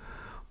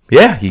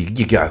 Yeah,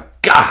 you go,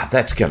 God,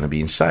 that's going to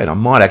be insane. I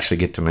might actually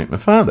get to meet my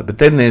father. But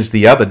then there's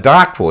the other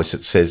dark voice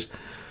that says,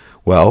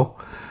 well,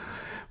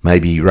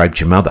 maybe he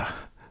raped your mother.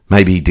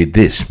 Maybe he did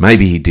this.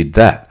 Maybe he did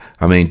that.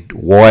 I mean,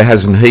 why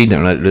hasn't he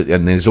done it?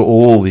 And there's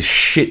all this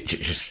shit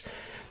just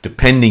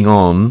depending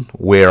on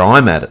where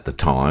I'm at the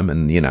time.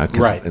 And,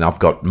 right. And I've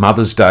got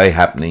Mother's Day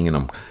happening, and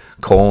I'm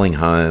calling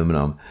home,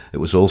 and it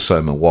was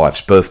also my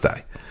wife's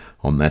birthday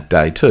on that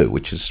day too,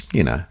 which is,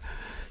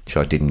 which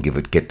I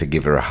didn't get to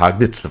give her a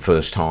hug. It's the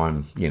first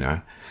time,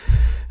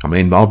 I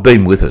mean, I've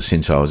been with her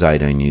since I was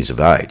 18 years of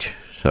age,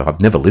 so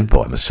I've never lived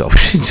by myself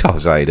since I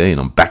was 18.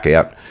 I'm back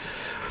out,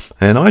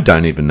 and I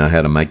don't even know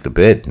how to make the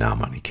bed. No,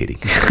 I'm only kidding.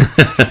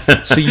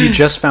 So you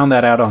just found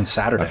that out on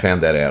Saturday? I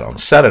found that out on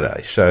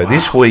Saturday. So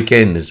This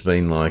weekend has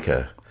been like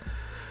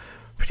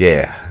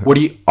What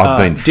do you? I've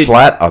been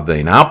flat. I've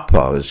been up.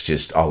 I was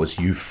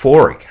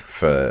euphoric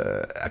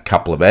for a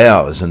couple of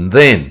hours, and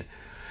then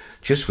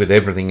just with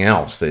everything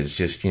else, there's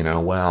just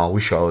wow. I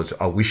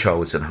wish I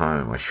was at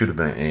home. I should have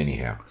been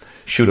anyhow.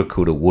 Shoulda,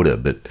 coulda, woulda.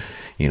 But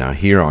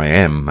here I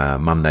am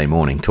Monday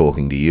morning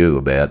talking to you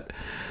about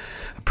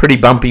a pretty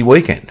bumpy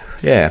weekend.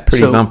 Yeah,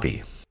 pretty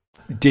bumpy.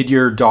 Did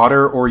your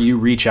daughter or you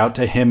reach out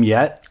to him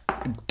yet?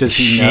 Does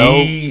he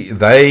know?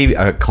 They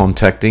are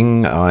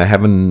contacting.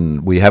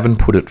 We haven't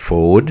put it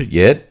forward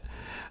yet.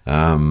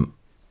 I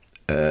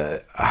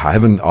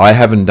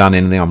haven't done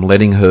anything. I'm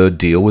letting her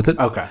deal with it.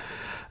 Okay.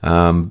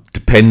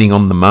 Depending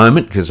on the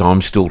moment, because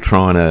I'm still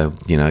trying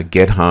to,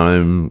 get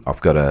home.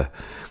 I've got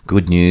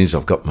good news.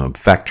 I've got my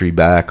factory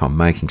back. I'm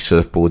making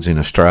surfboards in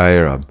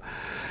Australia. I'm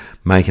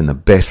making the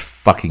best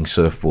fucking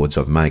surfboards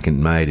I've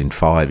made in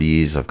 5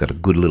 years. I've got a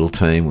good little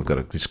team. We've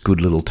got this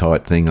good little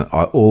tight thing.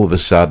 All of a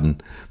sudden,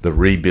 the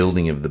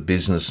rebuilding of the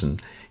business,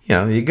 and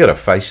you got to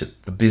face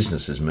it. The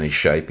business is me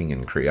shaping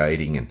and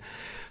creating, and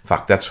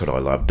fuck, that's what I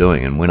love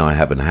doing. And when I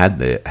haven't had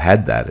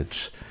that,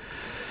 it's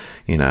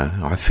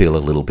I feel a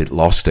little bit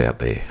lost out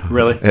there.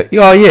 Really?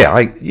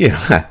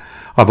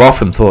 I've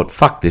often thought,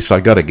 fuck this, I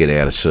got to get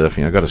out of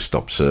surfing. I got to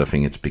stop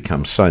surfing. It's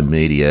become so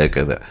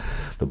mediocre that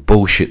the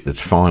bullshit that's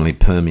finally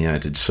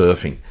permeated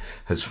surfing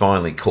has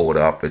finally caught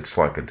up. It's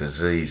like a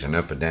disease, an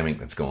epidemic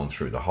that's gone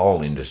through the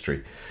whole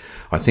industry.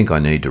 I think I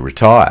need to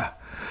retire.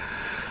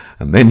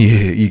 And then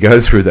you go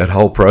through that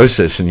whole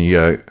process and you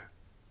go,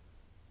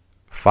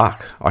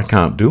 fuck, I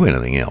can't do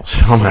anything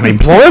else. I'm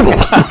unemployable.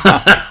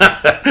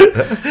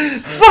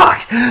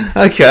 Fuck.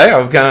 Okay,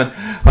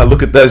 I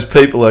look at those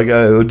people, I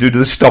go, do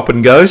the stop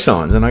and go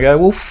signs, and I go,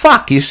 well,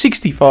 fuck, you're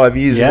 65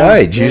 years of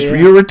age.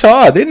 You're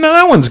retired. Then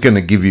no one's going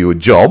to give you a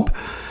job.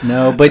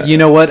 No, but you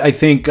know what? I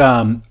think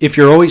if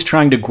you're always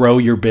trying to grow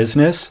your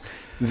business,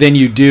 then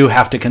you do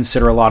have to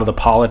consider a lot of the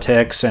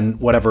politics and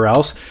whatever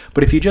else.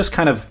 But if you just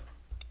kind of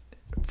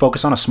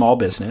focus on a small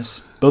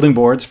business, building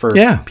boards for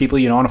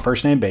people on a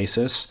first name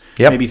basis,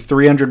 maybe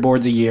 300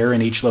 boards a year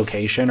in each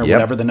location or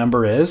whatever the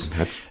number is,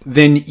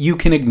 then you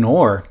can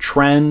ignore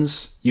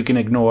trends, you can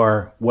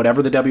ignore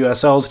whatever the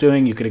WSL is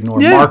doing, you could ignore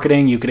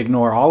marketing, you could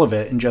ignore all of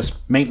it and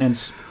just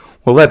maintenance.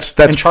 Well, that's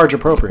and charge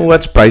appropriately. Well,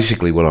 that's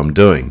basically what I'm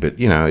doing. But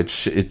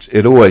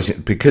it always,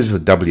 because the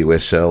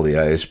WSL, the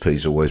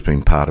ASP's always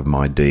been part of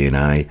my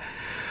DNA.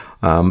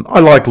 I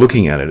like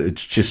looking at it.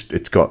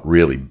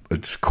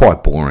 It's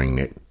quite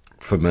boring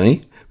for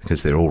me,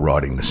 because they're all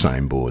riding the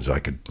same boards. I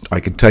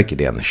could take you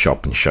down the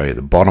shop and show you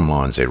the bottom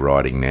lines they're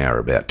riding now are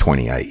about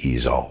 28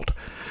 years old.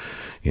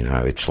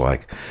 It's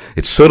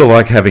sort of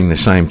like having the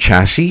same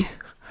chassis,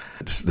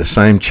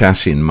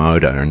 and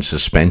motor and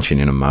suspension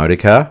in a motor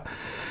car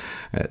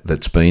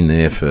that's been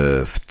there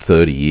for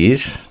 30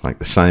 years, like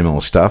the same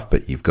old stuff,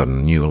 but you've got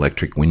new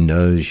electric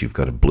windows, you've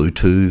got a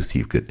Bluetooth,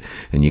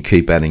 and you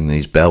keep adding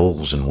these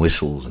bells and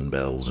whistles and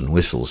bells and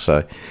whistles.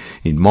 So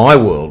in my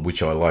world,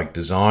 which I like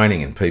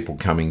designing, and people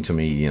coming to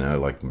me,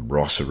 like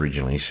Ross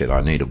originally said,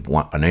 I need a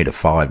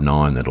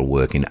 5.9 that'll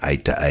work in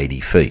 8 to 80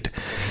 feet.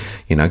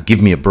 Give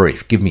me a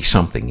brief, give me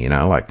something,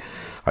 like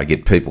I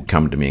get people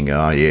come to me and go,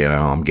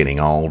 I'm getting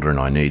older and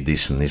I need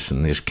this and this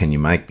and this. Can you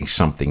make me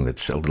something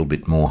that's a little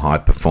bit more high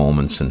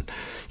performance? And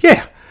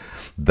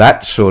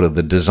that sort of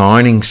the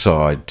designing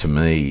side to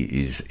me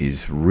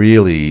is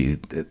really,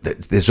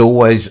 there's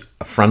always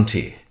a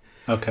frontier.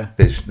 Okay.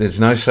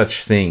 There's no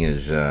such thing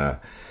as I've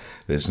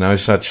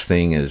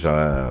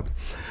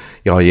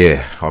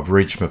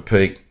reached my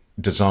peak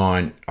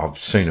design. I've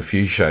seen a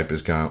few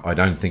shapers go, I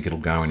don't think it'll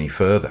go any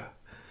further.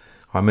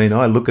 I mean,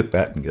 I look at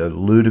that and go,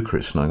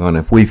 ludicrous. And I go, and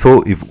if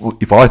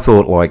I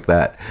thought like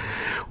that,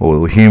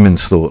 or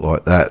humans thought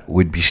like that,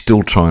 we'd be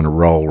still trying to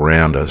roll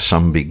around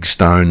some big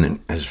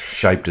stone as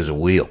shaped as a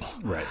wheel.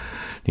 Right.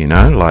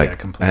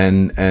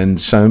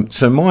 And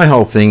so my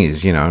whole thing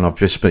is, and I've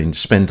just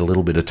spent a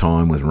little bit of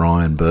time with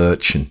Ryan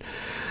Birch and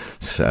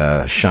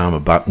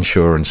Sharma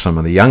Buttonshaw and some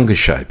of the younger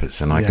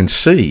shapers, and I can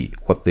see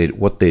what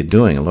they're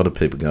doing. A lot of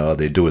people go,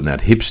 they're doing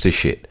that hipster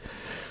shit.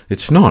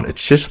 It's not.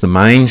 It's just the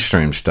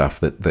mainstream stuff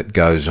that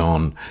goes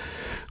on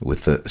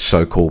with the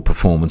so-called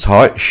performance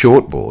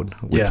shortboard,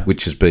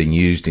 which is being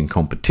used in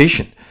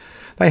competition.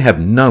 They have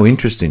no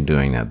interest in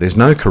doing that. There's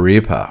no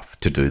career path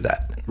to do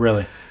that.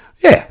 Really?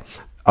 Yeah.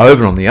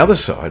 Over on the other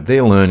side,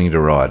 they're learning to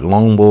ride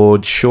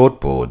longboards,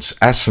 shortboards,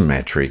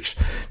 asymmetrics,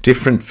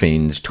 different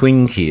fins,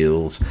 twin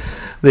keels.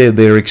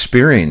 They're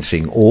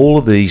experiencing all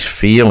of these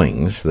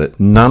feelings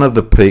that none of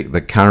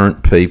the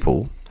current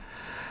people...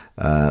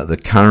 the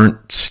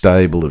current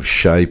stable of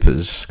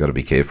shapers, got to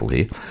be careful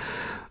here,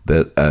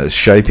 that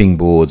shaping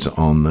boards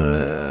on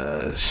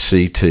the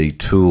CT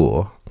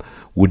Tour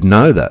would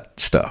know that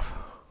stuff,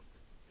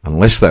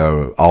 unless they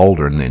were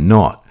older, and they're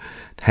not.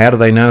 How do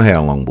they know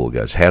how a longboard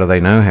goes? How do they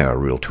know how a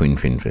real twin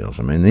fin feels?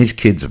 I mean, these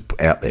kids are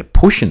out there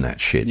pushing that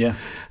shit, and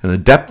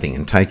adapting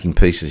and taking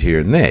pieces here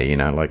and there. You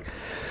know, like,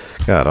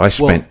 God, I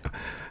spent.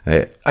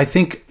 I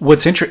think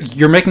what's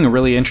you're making a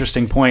really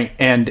interesting point,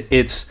 and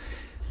it's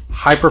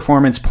high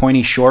performance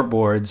pointy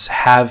shortboards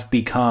have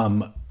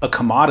become a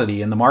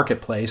commodity in the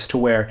marketplace, to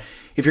where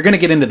if you're going to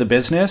get into the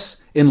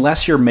business,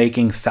 unless you're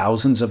making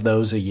thousands of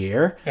those a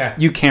year,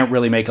 you can't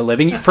really make a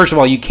living. First of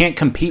all, you can't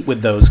compete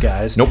with those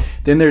guys. Nope.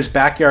 Then there's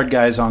backyard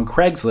guys on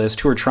Craigslist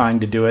who are trying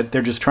to do it.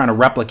 They're just trying to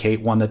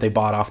replicate one that they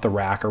bought off the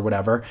rack or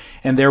whatever,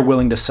 and they're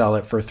willing to sell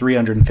it for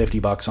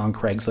 $350 on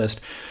Craigslist.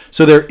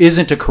 So there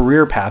isn't a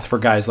career path for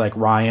guys like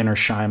Ryan or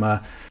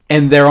Shima,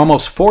 and they're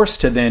almost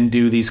forced to then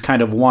do these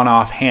kind of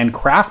one-off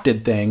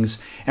handcrafted things.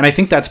 And I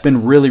think that's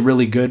been really,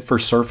 really good for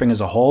surfing as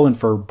a whole and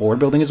for board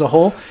building as a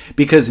whole,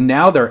 because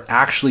now they're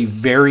actually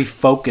very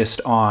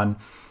focused on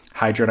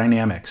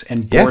hydrodynamics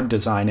and board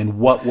design and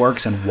what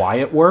works and why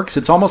it works.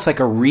 It's almost like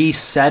a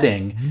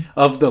resetting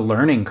of the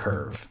learning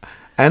curve.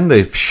 And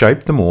they've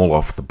shaped them all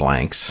off the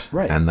blanks,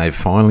 and they've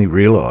finally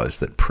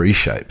realised that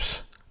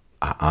pre-shapes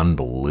are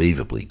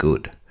unbelievably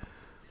good.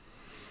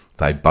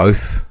 They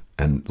both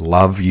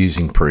love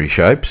using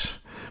pre-shapes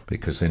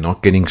because they're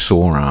not getting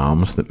sore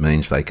arms. That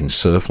means they can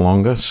surf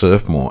longer,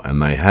 surf more,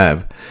 and they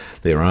have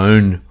their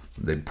own.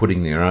 They're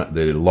putting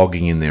they're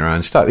logging in their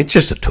own stuff. It's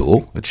just a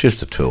tool. It's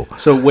just a tool.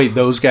 So wait,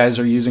 those guys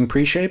are using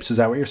pre-shapes? Is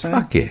that what you're saying?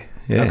 Fuck yeah.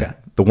 Okay.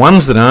 The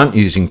ones that aren't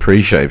using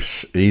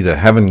pre-shapes either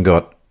haven't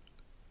got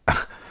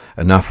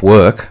enough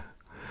work,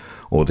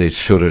 or they're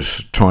sort of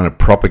trying to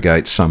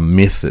propagate some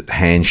myth that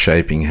hand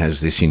shaping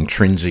has this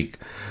intrinsic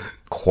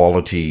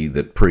quality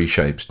that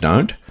pre-shapes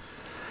don't.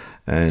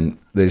 And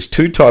there's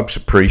two types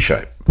of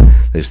pre-shape.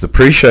 There's the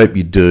pre-shape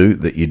you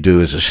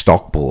do as a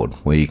stock board,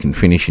 where you can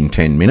finish in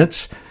 10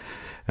 minutes.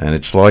 And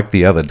it's like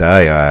the other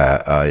day,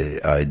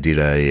 I did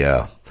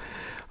a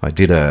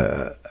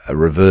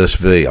reverse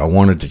V. I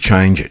wanted to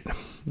change it,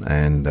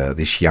 and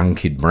this young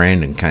kid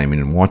Brandon came in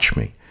and watched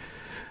me,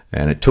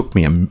 and it took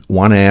me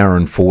 1 hour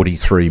and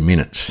 43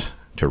 minutes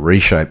to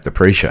reshape the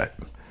pre-shape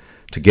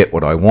to get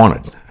what I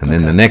wanted. And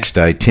then the next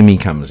day, Timmy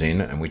comes in,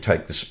 and we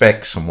take the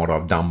specs on what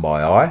I've done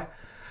by eye.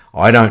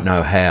 I don't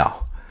know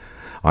how.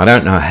 I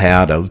don't know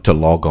how to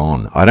log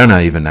on. I don't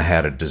even know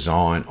how to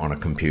design on a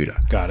computer.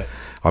 Got it.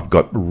 I've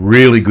got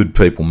really good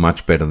people,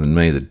 much better than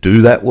me, that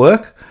do that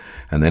work.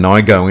 And then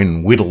I go in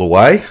and whittle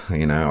away.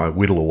 I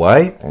whittle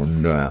away.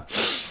 And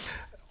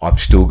I've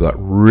still got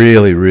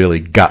really,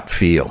 really gut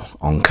feel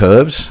on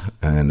curves.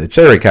 And it's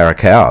Eric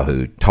Arakawa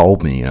who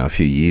told me, a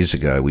few years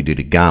ago, we did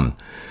a gun.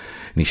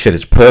 And he said,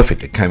 it's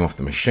perfect. It came off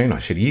the machine. I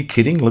said, are you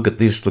kidding? Look at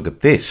this. Look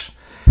at this.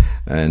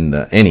 And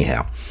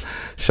anyhow,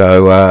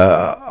 so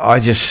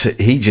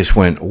he just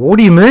went, what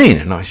do you mean?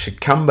 And I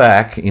said, come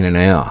back in an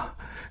hour.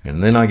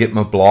 And then I get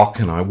my block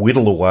and I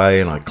whittle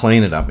away and I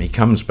clean it up. And he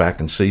comes back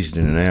and sees it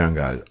in an hour and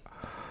goes,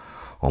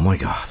 oh my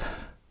God,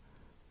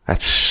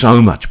 that's so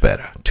much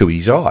better, to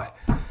his eye.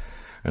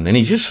 And then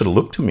he just sort of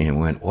looked at me and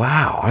went,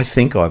 wow, I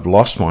think I've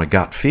lost my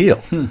gut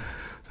feel. So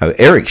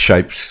Eric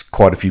shapes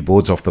quite a few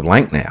boards off the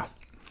blank now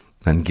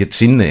and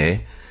gets in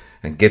there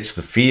and gets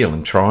the feel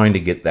and trying to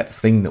get that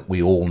thing that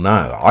we all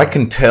know. I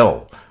can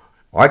tell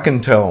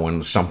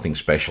when something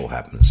special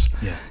happens,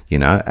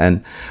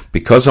 and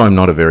because I'm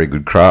not a very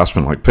good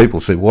craftsman, like people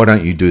say, why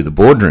don't you do the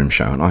boardroom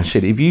show? And I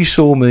said, if you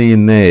saw me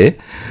in there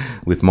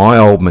with my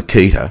old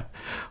Makita,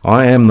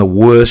 I am the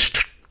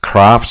worst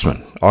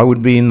craftsman. I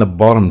would be in the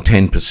bottom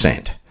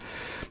 10%.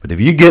 But if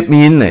you get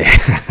me in there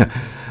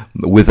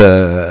with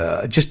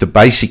just a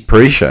basic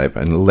pre-shape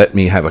and let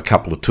me have a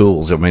couple of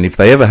tools, I mean, if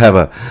they ever have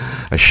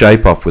a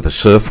shape off with a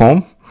surf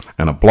form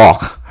and a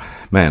block,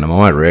 man, am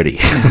I ready?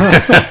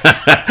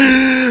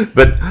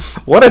 But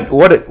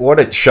what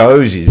it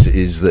shows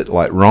is that,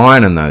 like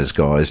Ryan and those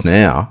guys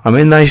now, I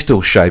mean, they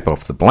still shape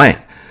off the blank,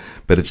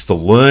 but it's the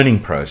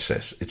learning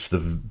process. It's the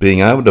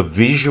being able to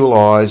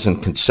visualize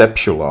and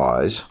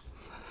conceptualize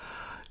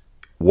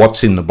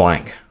what's in the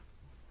blank.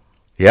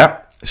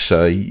 Yep.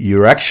 So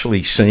you're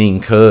actually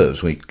seeing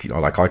curves.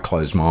 I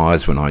close my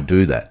eyes when I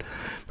do that.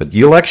 But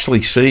you'll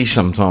actually see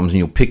sometimes, and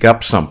you'll pick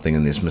up something,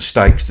 and there's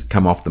mistakes that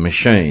come off the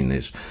machine.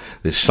 There's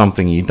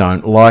something you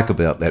don't like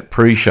about that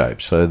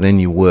pre-shape. So then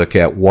you work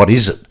out, what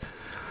is it?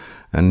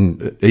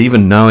 And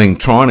even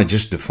trying to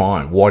just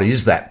define what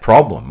is that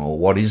problem, or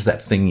what is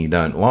that thing you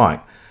don't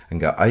like, and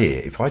go, oh yeah,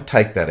 if I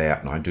take that out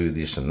and I do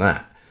this and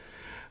that.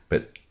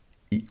 But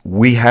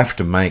we have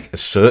to make a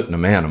certain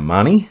amount of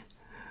money,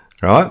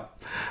 right?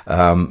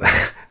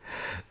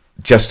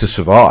 Just to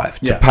survive,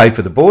 to pay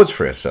for the boards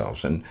for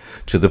ourselves. And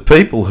to the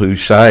people who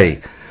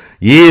say,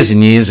 years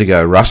and years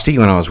ago, Rusty,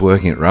 when I was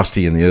working at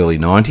Rusty in the early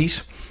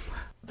 90s,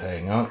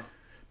 hang on,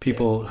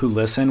 People who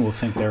listen will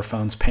think their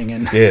phone's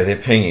pinging. Yeah, they're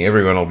pinging.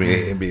 Everyone will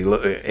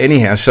be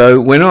anyhow.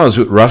 So when I was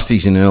with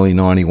Rusty's in early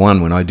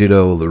 '91, when I did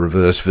all the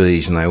reverse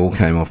V's and they all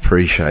came off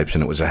pre-shapes,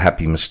 and it was a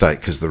happy mistake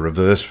because the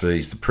reverse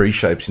V's, the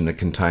pre-shapes in the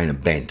container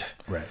bent,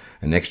 Right.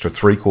 an extra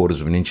 3/4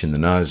 of an inch in the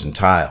nose and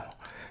tail.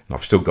 And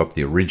I've still got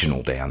the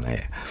original down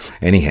there.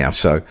 Anyhow,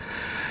 so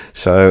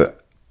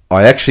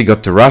I actually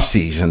got to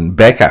Rusty's, and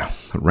Becker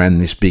ran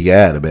this big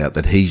ad about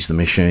that he's the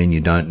machine,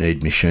 you don't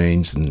need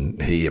machines,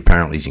 and he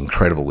apparently is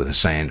incredible with a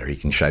sander. He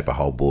can shape a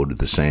whole board with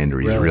the sander.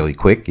 He's really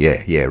quick.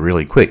 Yeah,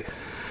 really quick.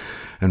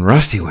 And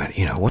Rusty went,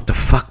 what the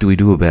fuck do we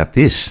do about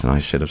this? And I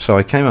said, so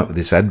I came up with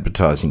this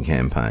advertising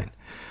campaign.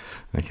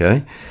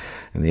 Okay?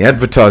 And the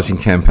advertising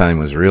campaign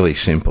was really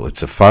simple.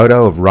 It's a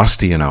photo of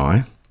Rusty and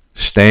I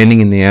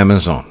standing in the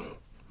Amazon.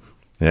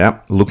 Yeah,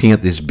 looking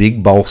at this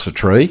big balsa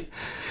tree,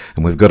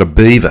 and we've got a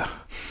beaver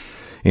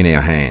in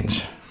our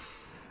hands.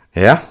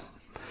 Yeah?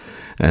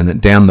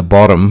 And down the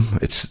bottom,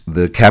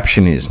 the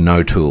caption is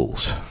no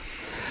tools.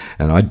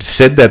 And I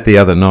said that the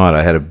other night.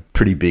 I had a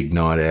pretty big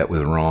night out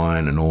with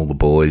Ryan and all the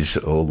boys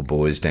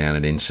down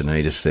at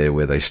Encinitas there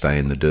where they stay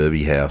in the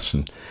Derby house.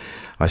 And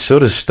I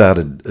sort of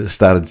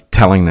started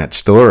telling that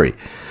story.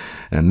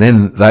 And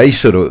then they I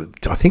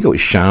think it was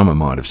Sharma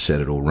might have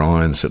said it, or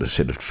Ryan sort of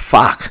said,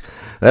 fuck,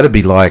 that'd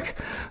be like,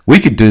 we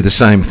could do the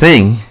same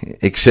thing,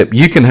 except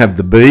you can have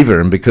the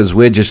beaver, and because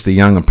we're just the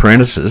young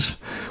apprentices,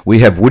 we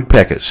have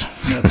woodpeckers.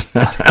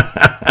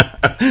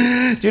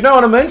 Do you know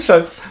what I mean?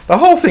 So the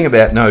whole thing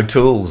about no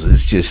tools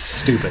is just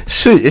stupid.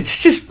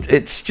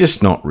 It's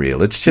just not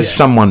real. It's just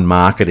someone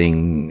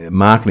marketing.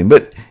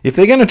 But if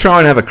they're going to try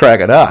and have a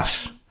crack at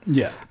us,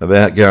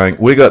 about going,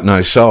 we got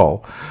no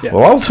soul. Yeah.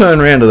 Well, I'll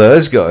turn around to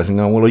those guys and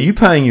go, well, are you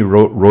paying your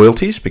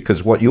royalties?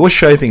 Because what you're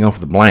shaping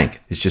off the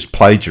blank is just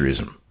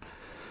plagiarism.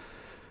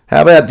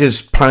 How about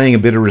just paying a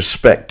bit of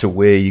respect to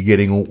where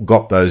you're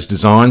got those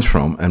designs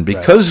from? And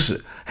because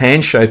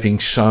hand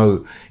shaping's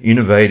so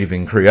innovative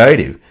and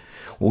creative,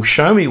 well,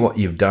 show me what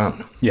you've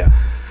done. Yeah.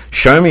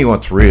 Show me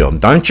what's real. And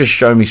don't just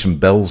show me some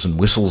bells and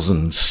whistles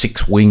and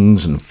 6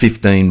 wings and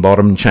 15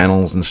 bottom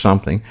channels and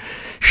something.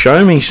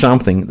 Show me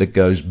something that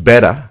goes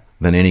better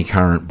than any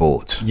current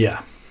boards.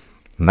 Yeah.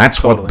 And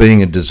that's what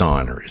being a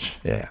designer is.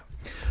 Yeah.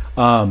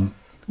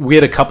 We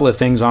had a couple of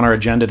things on our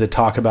agenda to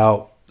talk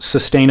about.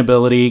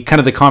 Sustainability, kind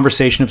of the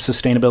conversation of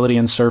sustainability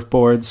and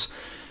surfboards,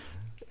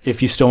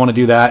 if you still want to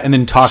do that, and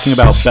then talking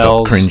about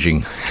bells.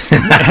 Cringing.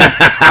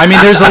 I mean,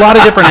 there's a lot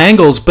of different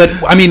angles, but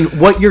I mean,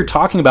 what you're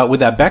talking about with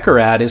that Becker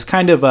ad is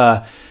kind of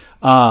a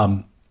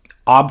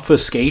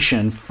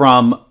obfuscation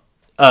from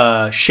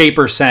a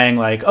shaper saying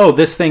like, oh,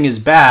 this thing is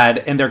bad,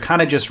 and they're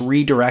kind of just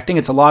redirecting.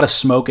 It's a lot of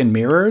smoke and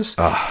mirrors.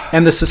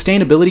 And the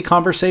sustainability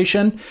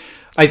conversation,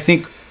 I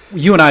think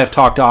you and I have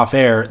talked off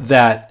air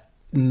that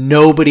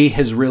nobody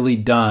has really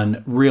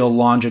done real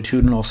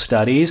longitudinal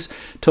studies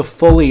to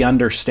fully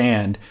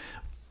understand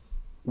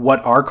what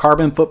our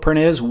carbon footprint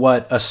is,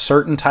 what a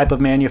certain type of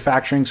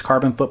manufacturing's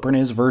carbon footprint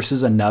is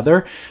versus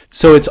another.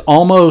 So it's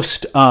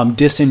almost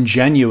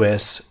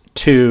disingenuous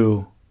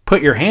to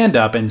put your hand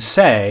up and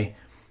say,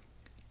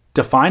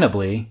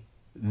 definably,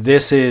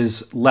 this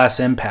is less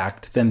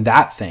impact than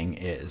that thing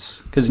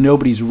is, because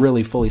nobody's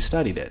really fully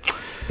studied it.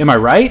 Am I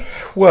right?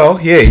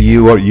 Well, yeah,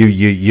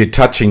 you're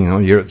touching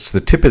on it's the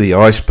tip of the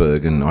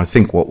iceberg, and I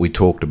think what we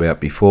talked about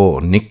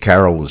before. Nick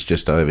Carroll was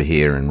just over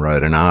here and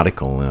wrote an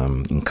article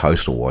in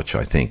Coastal Watch,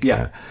 I think,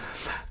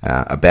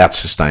 about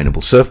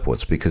sustainable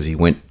surfboards, because he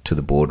went to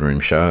the Boardroom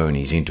show and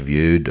he's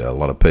interviewed a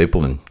lot of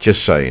people. And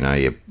just so you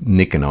know,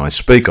 Nick and I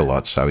speak a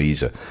lot, so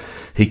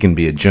he can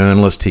be a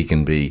journalist, he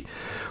can be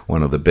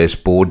one of the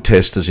best board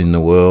testers in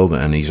the world,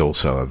 and he's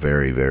also a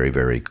very, very,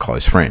 very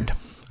close friend.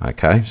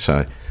 Okay,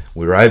 so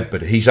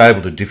but he's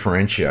able to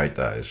differentiate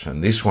those.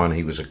 And this one,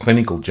 he was a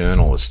clinical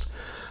journalist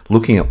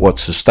looking at what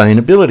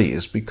sustainability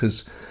is,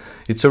 because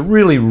it's a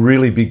really,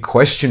 really big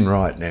question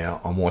right now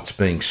on what's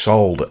being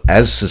sold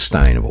as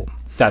sustainable.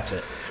 That's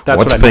it.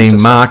 That's what's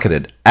being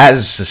marketed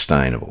as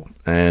sustainable.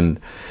 And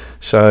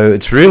so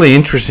it's really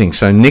interesting.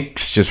 So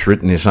Nick's just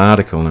written this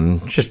article,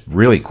 and just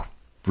really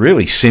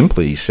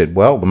simply, he said,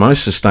 well, the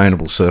most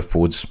sustainable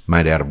surfboard's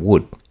made out of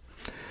wood.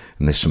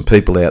 And there's some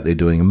people out there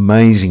doing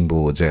amazing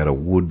boards out of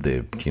wood.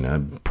 They're,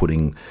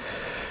 putting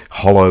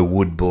hollow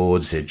wood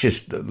boards. They're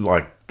just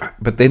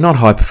but they're not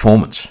high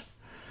performance.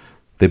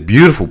 They're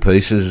beautiful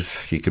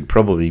pieces. You could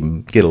probably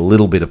get a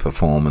little bit of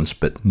performance,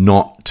 but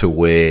not to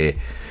where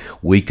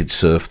we could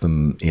surf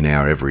them in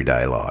our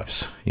everyday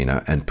lives,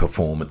 and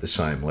perform at the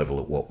same level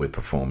at what we're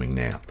performing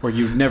now. Or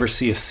you'd never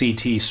see a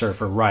CT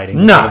surfer riding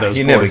one of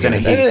those boards in a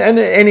heat. And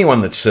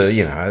anyone that's,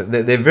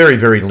 they're very,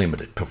 very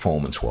limited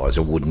performance-wise,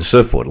 a wooden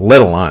surfboard,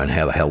 let alone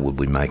how the hell would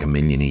we make $1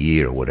 million a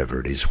year or whatever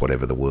it is,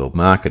 whatever the world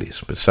market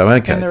is. But so,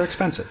 okay. And they're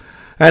expensive.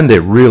 And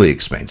they're really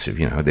expensive,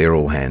 they're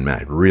all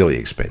handmade, really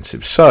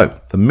expensive.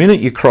 So the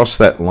minute you cross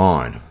that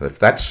line, if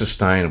that's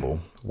sustainable,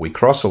 we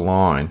cross a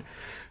line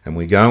and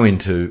we go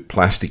into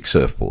plastic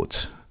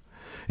surfboards.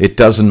 It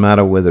doesn't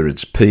matter whether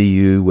it's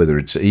PU, whether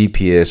it's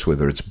EPS,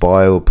 whether it's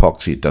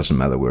bio-epoxy, it doesn't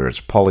matter whether it's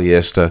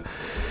polyester.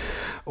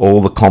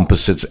 all the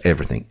composites,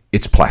 everything.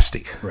 It's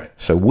plastic. Right.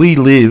 So we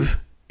live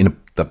in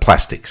the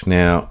plastics.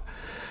 Now,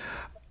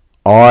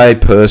 I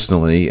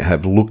personally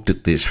have looked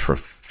at this for a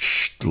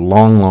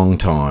long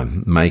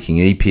time, making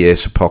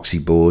EPS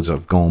epoxy boards.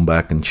 I've gone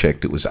back and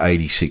checked. It was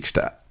 86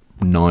 to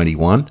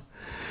 91.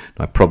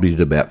 I probably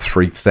did about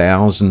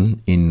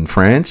 3,000 in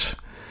France.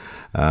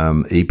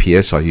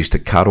 EPS, I used to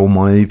cut all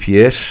my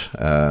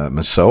EPS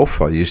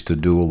myself. I used to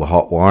do all the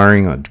hot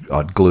wiring.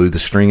 I'd glue the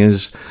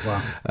stringers.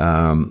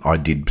 Wow. I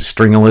did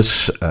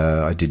stringerless.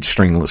 I did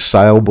stringerless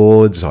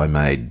sailboards.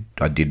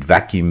 I did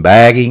vacuum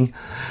bagging.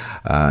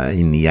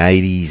 In the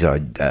 80s,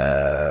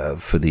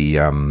 for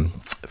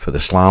the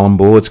slalom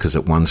boards, because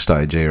at one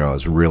stage there I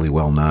was really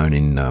well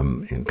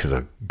known because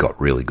I got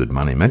really good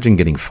money. Imagine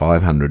getting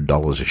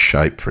 $500 a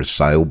shape for a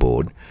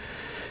sailboard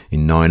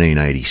in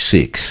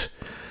 1986.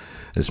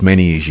 As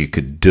many as you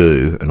could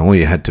do, and all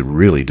you had to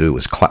really do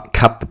was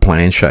cut the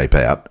plan shape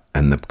out,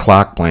 and the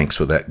Clark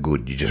blanks were that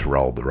good, you just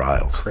rolled the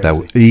rails. Crazy. They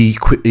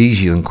were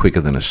easier and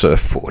quicker than a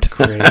surfboard.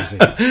 Crazy.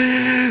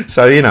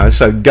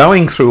 So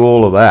going through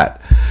all of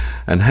that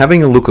and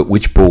having a look at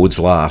which boards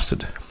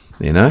lasted,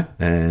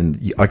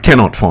 and I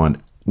cannot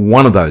find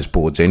one of those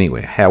boards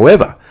anywhere.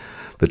 However,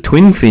 the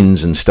twin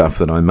fins and stuff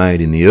that I made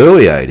in the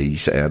early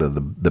 80s out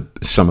of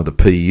some of the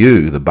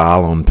PU, the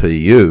Barlon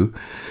PU,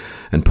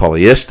 and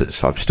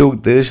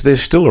polyesters, they're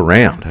still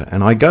around,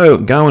 and I go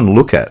and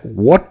look at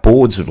what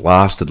boards have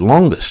lasted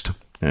longest,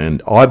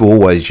 and I've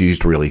always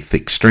used really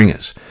thick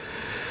stringers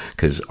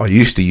because I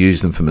used to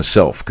use them for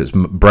myself, because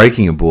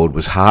breaking a board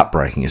was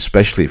heartbreaking,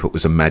 especially if it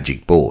was a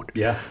magic board.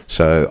 Yeah.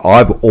 So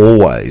I've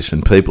always,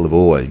 and people have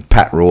always,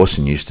 Pat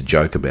Rawson used to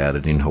joke about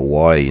it in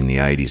Hawaii in the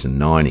 80s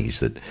and 90s,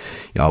 that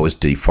I was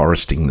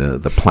deforesting the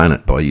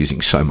planet by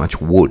using so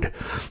much wood.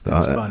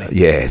 That's funny.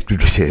 Yeah,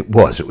 it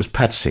was. It was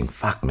Pat saying,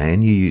 fuck,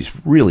 man, you use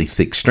really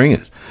thick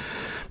stringers.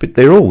 But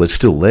they're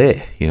still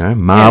there,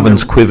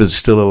 Marvin's Quiver's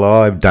still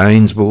alive,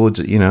 Dane's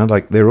boards,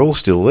 they're all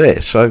still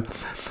there. So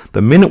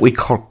the minute we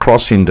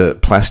cross into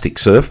plastic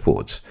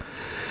surfboards,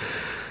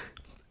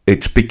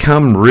 it's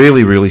become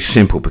really, really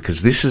simple,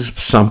 because this is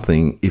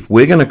something, if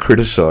we're going to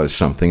criticize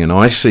something, and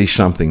I see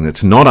something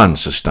that's not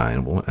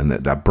unsustainable and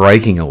that they're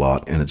breaking a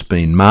lot and it's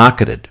been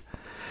marketed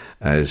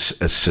as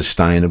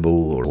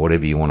sustainable or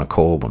whatever you want to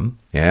call them,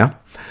 yeah,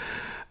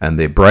 and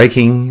they're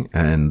breaking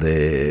and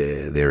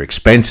they're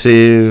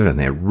expensive and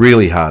they're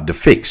really hard to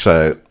fix.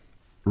 So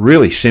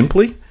really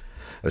simply,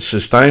 a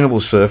sustainable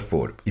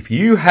surfboard, if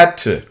you had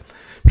to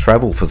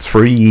travel for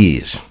 3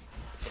 years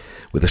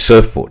with a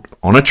surfboard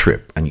on a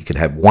trip, and you could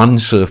have one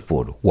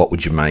surfboard, what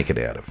would you make it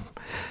out of?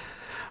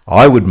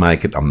 I would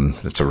make it,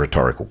 that's a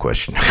rhetorical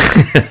question.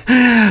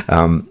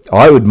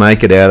 I would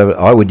make it out of,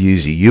 I would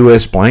use a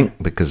US blank,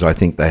 because I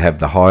think they have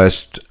the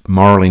highest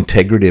moral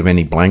integrity of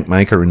any blank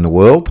maker in the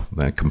world.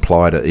 They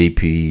comply to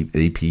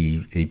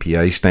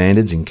EPA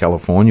standards in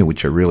California,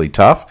 which are really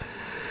tough.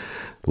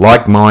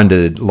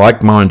 Like-minded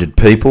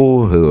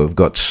people who have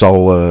got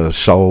solar.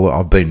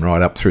 I've been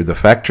right up through the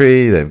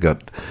factory. They've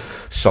got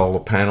solar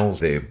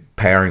panels. They're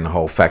powering the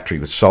whole factory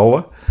with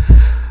solar.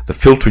 The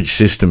filtrage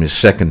system is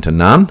second to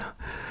none.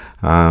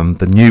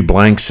 The new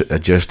blanks are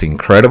just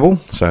incredible.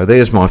 So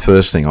there's my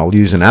first thing. I'll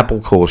use an apple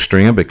core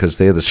stringer, because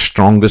they're the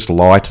strongest,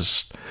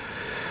 lightest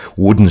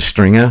wooden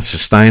stringer,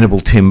 sustainable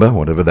timber,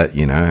 whatever that,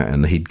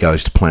 and he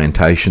goes to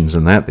plantations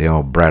and that, the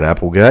old Brad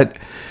Applegate.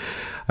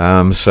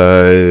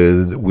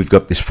 So we've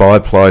got this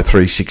 5-ply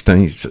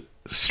 3/16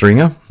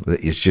 stringer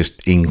that is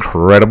just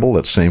incredible.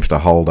 It seems to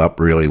hold up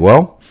really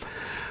well.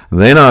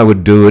 Then I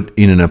would do it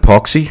in an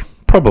epoxy,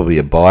 probably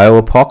a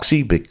bio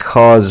epoxy,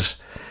 because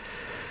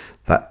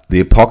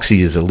the epoxy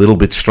is a little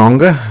bit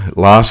stronger, it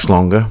lasts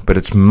longer, but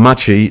it's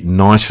much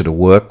nicer to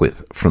work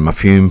with from a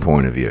fume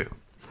point of view.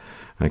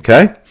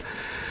 Okay?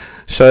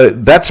 So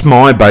that's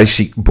my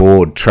basic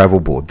board, travel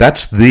board.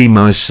 That's the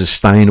most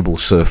sustainable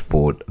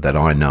surfboard that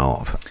I know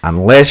of.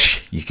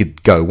 Unless you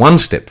could go one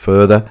step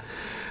further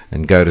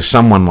and go to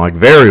someone like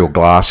Varial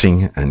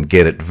Glassing and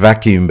get it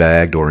vacuum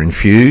bagged or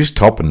infused,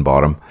 top and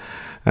bottom.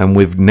 And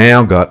we've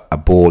now got a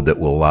board that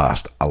will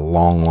last a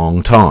long,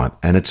 long time.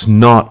 And it's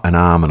not an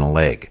arm and a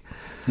leg.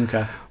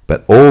 Okay.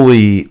 But all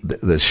the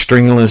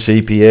stringless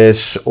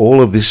EPS, all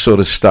of this sort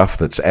of stuff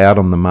that's out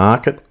on the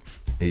market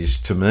is,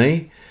 to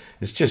me,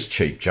 it's just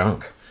cheap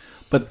junk.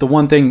 But the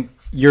one thing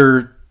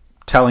you're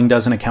telling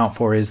doesn't account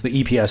for is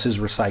the EPS is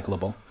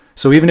recyclable.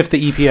 So even if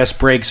the EPS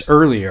breaks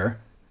earlier,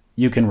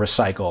 you can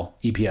recycle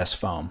EPS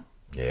foam.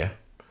 Yeah.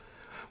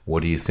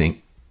 What do you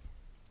think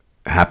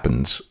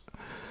happens?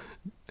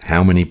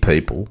 How many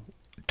people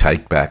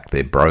take back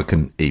their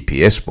broken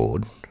EPS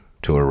board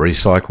to a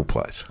recycle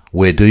place?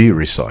 Where do you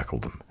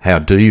recycle them? How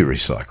do you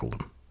recycle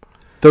them?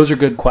 Those are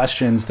good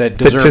questions that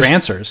deserve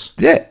answers.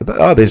 Yeah,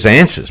 there's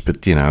answers,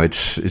 but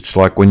it's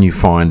like when you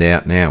find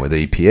out now with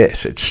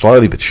EPS, it's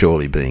slowly but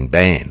surely being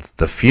banned.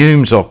 The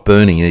fumes off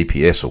burning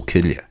EPS will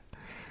kill you.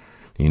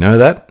 You know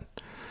that?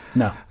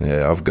 No.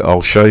 Yeah,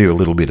 I'll show you a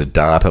little bit of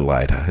data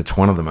later. It's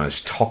one of the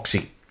most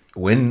toxic.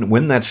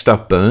 When that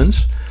stuff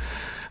burns,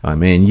 I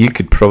mean,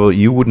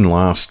 you wouldn't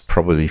last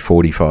probably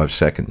 45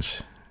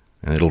 seconds,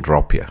 and it'll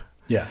drop you.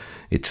 Yeah.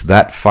 It's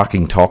that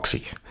fucking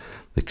toxic.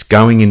 It's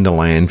going into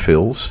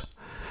landfills.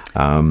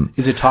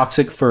 Is it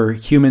toxic for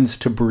humans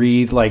to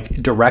breathe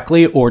like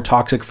directly, or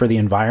toxic for the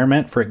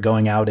environment for it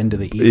going out into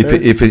the ether?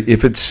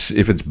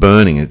 If it's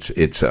burning,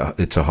 it's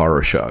a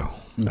horror show.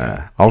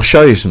 Okay. I'll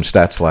show you some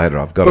stats later.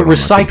 I've got. But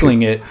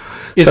recycling it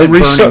isn't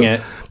burning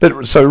it.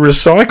 But so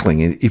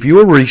recycling, if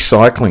you're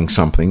recycling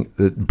something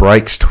that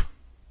breaks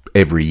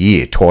every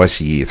year,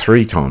 twice a year,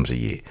 3 times a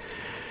year,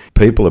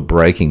 people are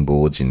breaking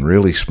boards in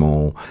really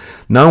small.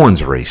 No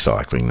one's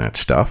recycling that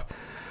stuff.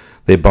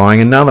 They're buying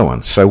another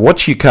one. So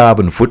what's your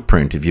carbon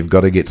footprint if you've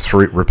got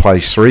to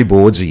replace 3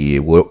 boards a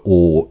year,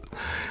 or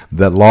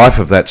the life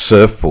of that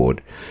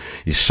surfboard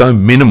is so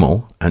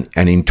minimal, and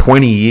in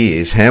 20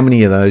 years, how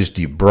many of those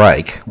do you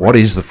break? What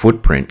is the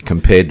footprint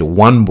compared to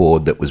one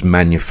board that was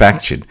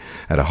manufactured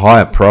at a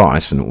higher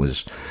price, and it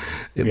was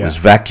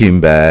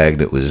vacuum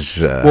bagged, it was...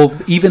 well,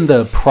 even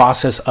the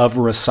process of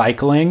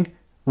recycling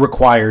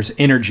requires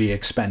energy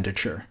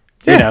expenditure.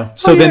 You know,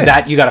 so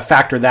that you got to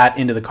factor that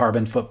into the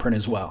carbon footprint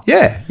as well.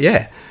 Yeah.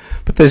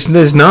 But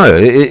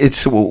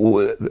it's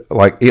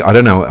like, I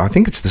don't know, I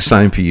think it's the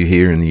same for you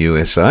here in the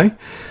USA.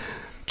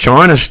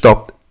 China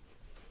stopped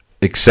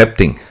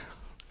accepting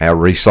our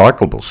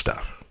recyclable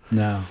stuff.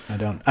 No, I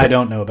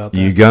don't know about that.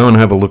 You go and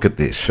have a look at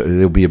this.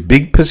 There'll be a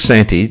big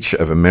percentage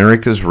of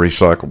America's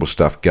recyclable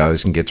stuff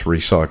goes and gets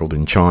recycled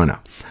in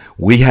China.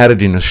 We had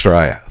it in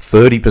Australia,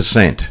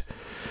 30%.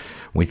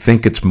 We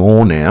think it's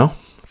more now.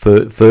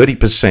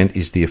 30%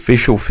 is the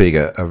official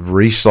figure of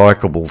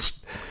recyclable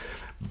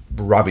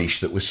rubbish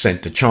that was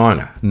sent to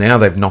China. Now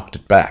they've knocked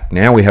it back.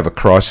 Now we have a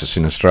crisis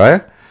in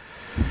Australia,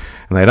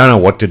 and they don't know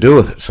what to do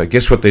with it. So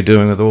guess what they're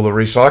doing with all the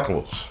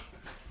recyclables?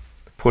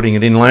 Putting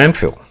it in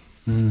landfill.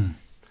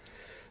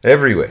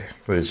 Everywhere.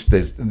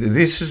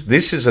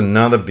 This is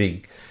another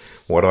big.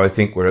 What I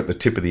think we're at the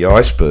tip of the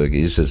iceberg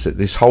is that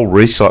this whole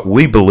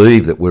we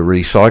believe that we're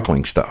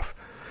recycling stuff.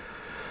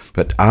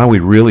 But are we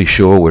really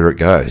sure where it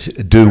goes?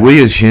 Do we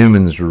as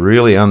humans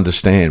really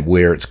understand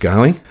where it's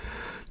going?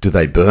 Do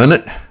they burn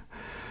it?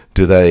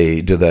 Do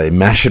they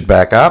mash it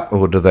back up?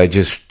 Or do they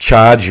just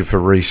charge you for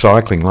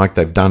recycling like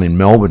they've done in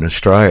Melbourne,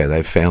 Australia?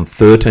 They've found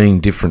 13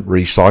 different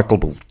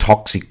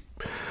toxic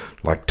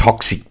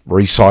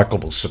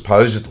recyclables,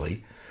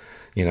 supposedly,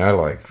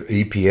 like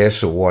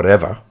EPS or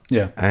whatever.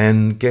 Yeah.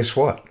 And guess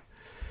what?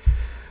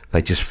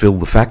 They just fill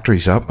the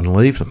factories up and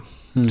leave them.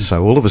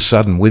 So all of a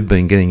sudden we've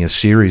been getting a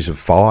series of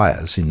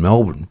fires in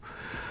Melbourne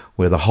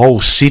where the whole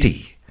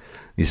city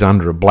is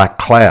under a black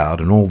cloud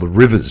and all the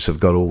rivers have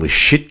got all this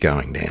shit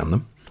going down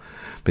them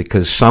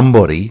because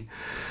somebody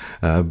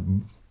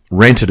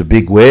rented a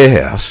big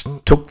warehouse,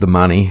 took the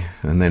money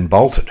and then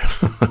bolted.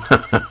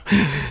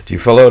 Do you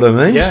follow what I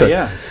mean?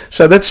 Yeah.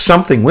 So that's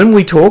something, when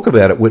we talk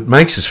about it, what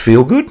makes us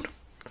feel good?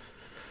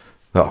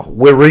 Oh,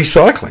 we're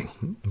recycling.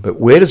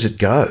 But where does it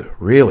go,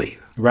 really?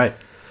 Right.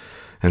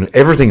 And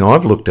everything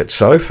I've looked at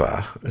so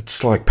far,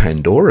 it's like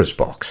Pandora's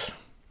box.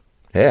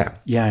 Yeah.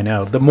 Yeah, I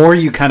know. The more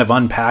you kind of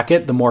unpack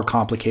it, the more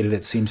complicated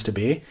it seems to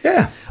be.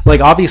 Yeah. Like,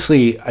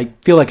 obviously, I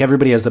feel like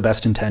everybody has the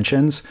best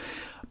intentions,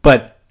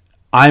 but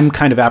I'm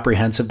kind of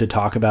apprehensive to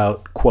talk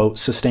about, quote,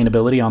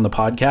 sustainability on the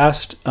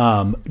podcast,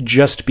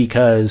 just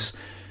because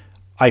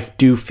I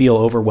do feel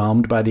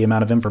overwhelmed by the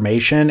amount of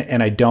information,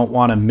 and I don't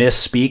want to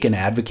misspeak and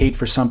advocate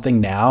for something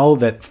now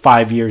that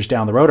 5 years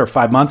down the road or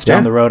 5 months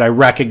down the road, I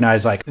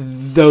recognize like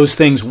those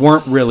things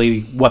weren't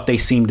really what they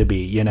seem to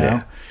be,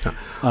 Yeah.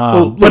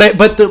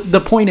 But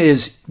the point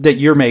is that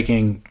you're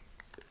making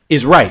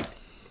is right.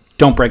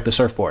 Don't break the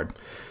surfboard.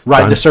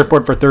 Ride the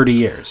surfboard for 30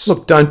 years.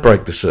 Look, don't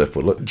break the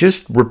surfboard. Look,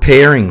 just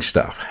repairing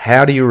stuff.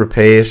 How do you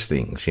repair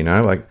things?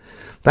 Like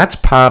that's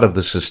part of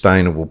the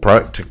sustainable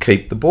to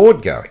keep the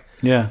board going.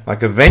 Yeah.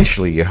 Like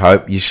eventually you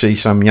hope you see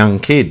some young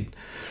kid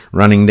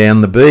running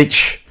down the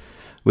beach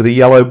with a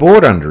yellow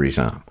board under his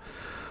arm.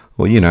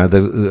 Well,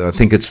 I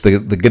think it's the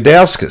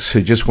Gdauskas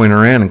who just went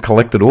around and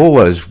collected all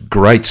those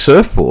great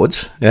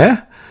surfboards,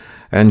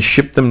 and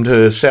shipped them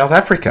to South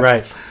Africa.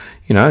 Right.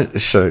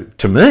 So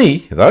to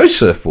me, those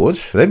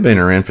surfboards, they've been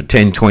around for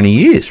 10, 20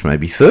 years,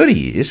 maybe 30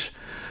 years,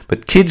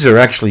 but kids are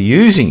actually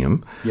using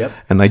them. Yep.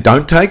 And they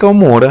don't take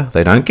on water.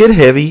 They don't get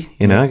heavy.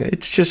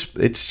 It's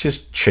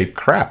just cheap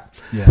crap.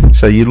 Yeah.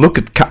 So you look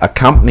at a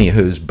company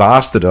who's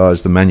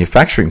bastardized the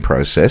manufacturing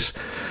process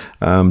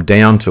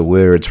down to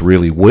where it's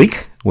really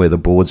weak, where the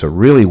boards are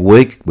really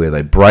weak, where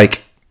they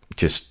break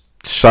just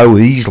so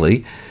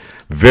easily,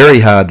 very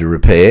hard to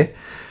repair.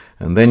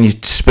 And then you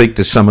speak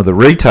to some of the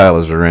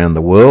retailers around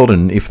the world,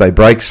 and if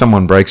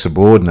someone breaks a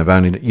board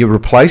and you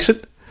replace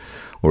it,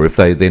 or if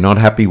they're not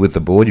happy with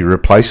the board, you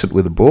replace it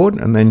with a board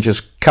and then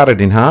just cut it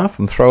in half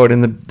and throw it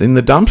in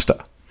the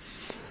dumpster.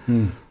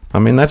 I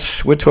mean,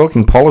 we're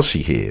talking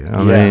policy here.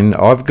 I mean,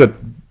 I've got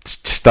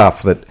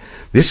stuff that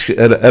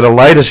at a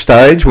later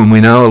stage when we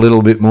know a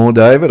little bit more,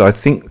 David, I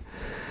think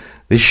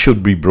This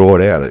should be brought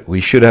out. We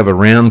should have a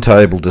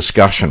roundtable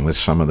discussion with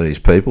some of these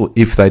people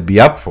if they'd be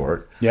up for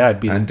it. Yeah,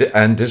 it'd be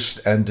and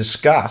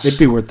discuss. It'd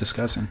be worth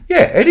discussing.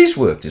 Yeah, it is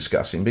worth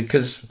discussing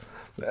because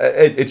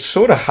it's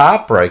sort of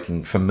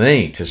heartbreaking for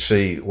me to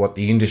see what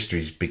the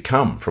industry's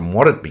become from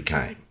what it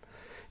became.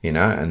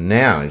 And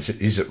now is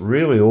it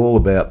really all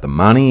about the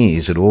money?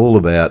 Is it all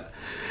about,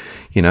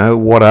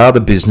 what are the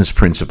business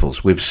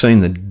principles? We've seen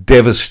the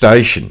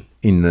devastation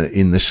in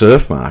the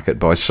surf market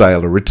by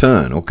sale or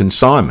return or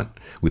consignment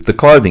with the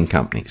clothing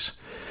companies.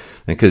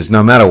 Because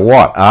no matter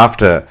what,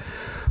 after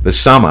the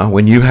summer,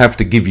 when you have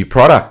to give your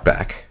product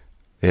back,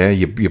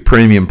 your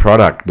premium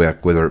product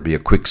back, whether it be a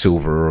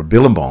Quicksilver or a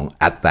Billabong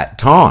at that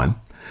time,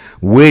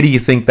 where do you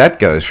think that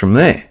goes from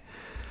there?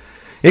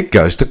 It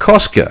goes to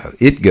Costco.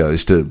 It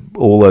goes to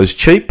all those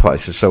cheap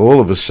places. So all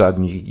of a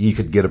sudden, you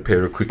could get a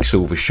pair of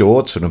Quicksilver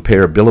shorts and a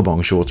pair of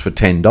Billabong shorts for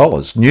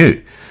 $10,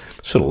 new.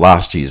 Sort of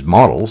last year's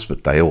models,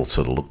 but they all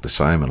sort of look the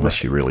same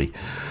unless you're really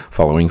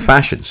following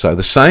fashion. So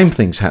the same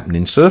thing's happened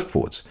in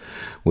surfboards,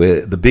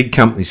 where the big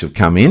companies have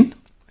come in,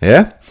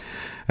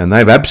 and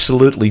they've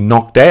absolutely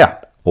knocked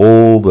out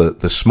all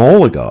the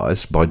smaller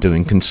guys by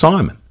doing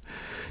consignment.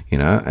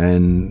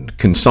 And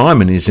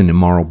consignment is an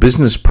immoral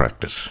business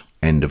practice.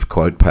 End of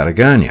quote,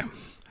 Patagonia.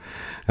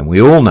 And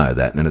we all know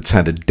that, and it's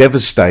had a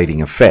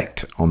devastating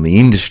effect on the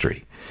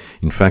industry.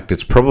 In fact,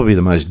 it's probably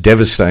the most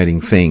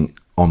devastating thing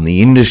on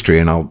the industry,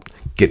 and I'll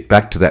get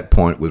back to that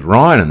point with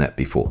Ryan and that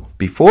before.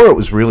 Before, it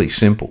was really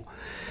simple.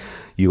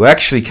 You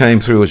actually came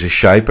through as a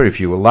shaper. If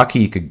you were lucky,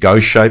 you could go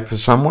shape for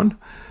someone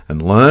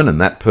and learn, and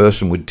that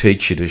person would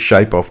teach you to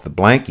shape off the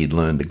blank. You'd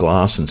learn to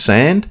glass and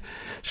sand,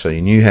 so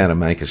you knew how to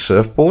make a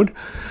surfboard.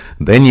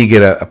 Then you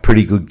get a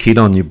pretty good kit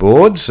on your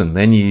boards, and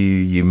then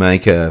you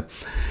make a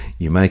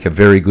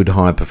very good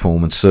high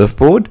performance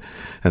surfboard.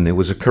 And there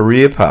was a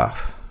career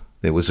path.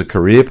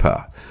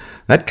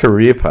 That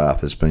career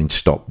path has been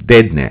stopped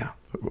dead now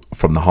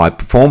from the high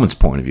performance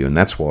point of view, and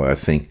that's why I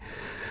think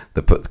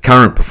the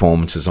current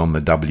performances on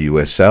the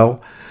WSL.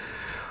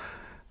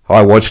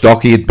 I watched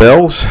Occy at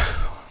Bell's.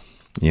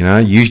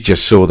 You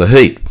just saw the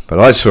heat, but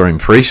I saw him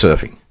free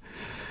surfing,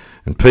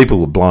 and people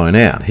were blown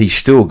out. He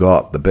still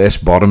got the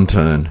best bottom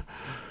turn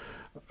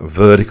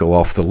vertical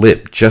off the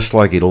lip, just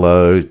like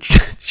Italo,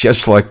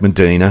 just like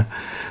Medina,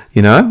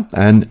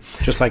 and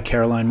just like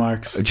Caroline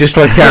Marks.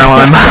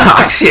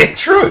 Yeah,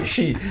 true.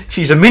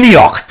 She's a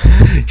mini-ock.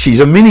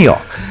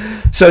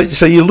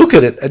 So you look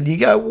at it and you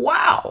go,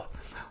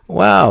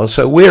 wow.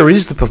 So where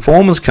is the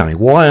performance coming?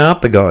 Why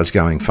aren't the guys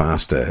going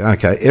faster?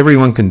 Okay,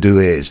 everyone can do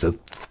airs.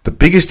 The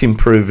biggest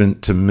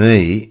improvement to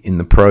me in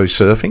the pro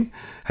surfing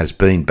has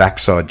been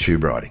backside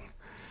tube riding.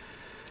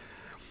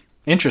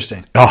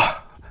 Interesting.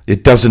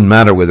 It doesn't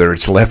matter whether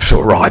it's left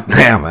or right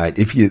now, mate.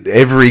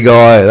 Every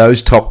guy,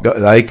 those top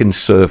guys, they can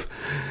surf.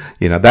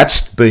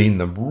 That's been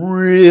the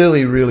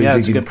really, really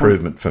big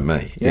improvement for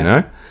me.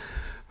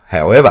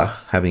 However,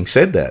 having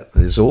said that,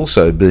 there's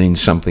also been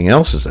something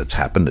else that's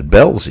happened at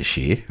Bell's this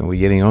year. Are we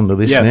getting on to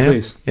this now? Yeah,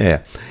 please.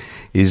 Yeah,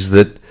 is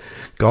that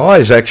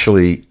guys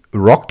actually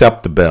rocked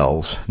up the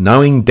Bell's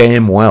knowing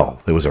damn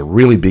well there was a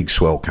really big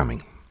swell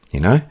coming.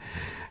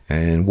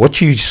 And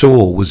what you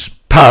saw was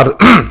part of,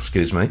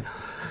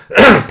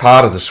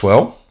 part of the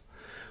swell.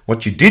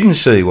 What you didn't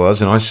see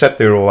was, and I sat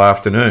there all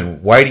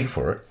afternoon waiting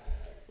for it,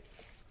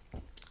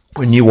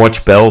 when you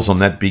watch Bell's on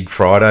that big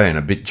Friday and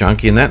a bit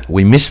junky and that,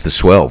 we missed the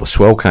swell. The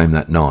swell came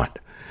that night.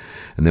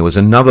 And there was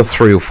another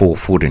 3 or 4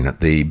 foot in it.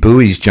 The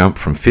buoys jumped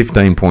from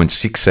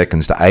 15.6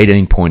 seconds to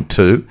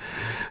 18.2,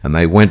 and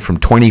they went from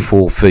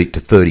 24 feet to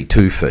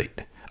 32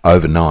 feet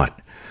overnight.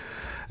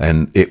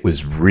 And it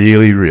was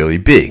really, really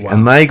big. Wow.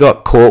 And they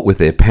got caught with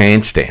their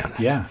pants down.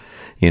 Yeah.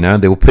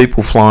 There were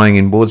people flying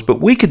in boards,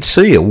 but we could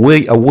see a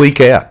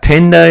week out,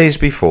 10 days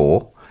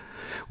before,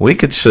 we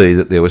could see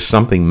that there was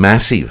something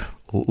massive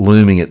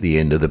looming at the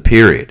end of the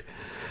period.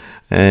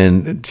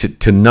 And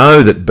to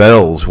know that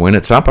Bell's, when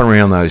it's up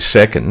around those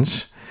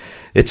seconds,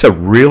 it's a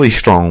really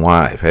strong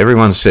wave.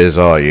 Everyone says,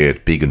 oh yeah,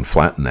 it's big and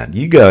flat and that.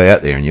 You go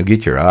out there and you'll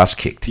get your ass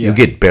kicked. Yeah. You'll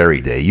get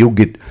buried there. You'll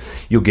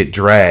get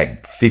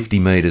dragged 50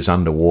 metres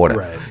underwater.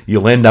 Right.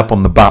 You'll end up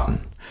on the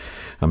button.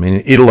 I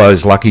mean,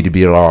 Italo's lucky to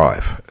be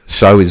alive.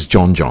 So is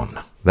John.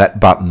 That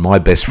button, my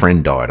best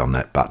friend died on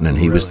that button, and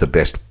he was the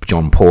best,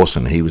 John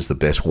Pawson, he was the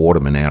best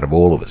waterman out of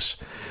all of us.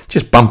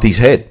 Just bumped his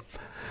head.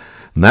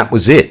 And that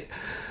was it.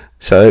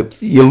 So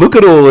you look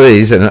at all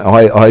these, and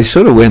I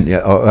sort of went,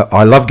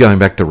 I love going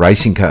back to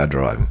racing car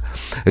driving.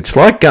 It's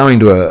like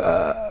going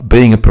to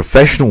being a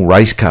professional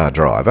race car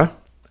driver,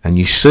 and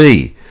you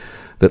see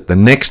that the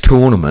next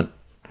tournament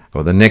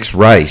or the next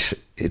race,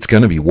 it's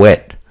going to be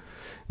wet.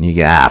 And you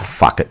go,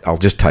 fuck it, I'll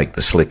just take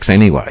the slicks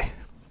anyway.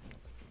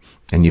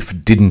 And you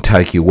didn't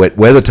take your wet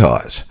weather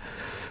tyres.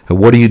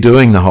 What are you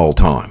doing the whole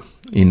time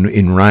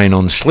in rain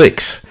on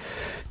slicks?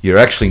 You're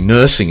actually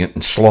nursing it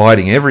and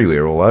sliding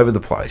everywhere all over the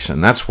place.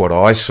 And that's what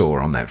I saw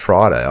on that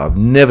Friday. I've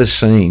never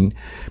seen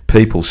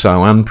people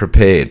so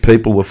unprepared.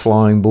 People were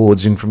flying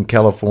boards in from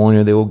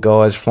California. There were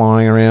guys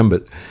flying around.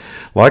 But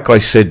like I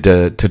said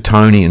to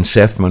Tony and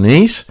Seth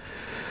Moniz,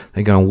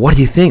 They're going, what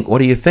do you think?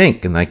 What do you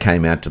think? And they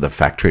came out to the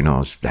factory, and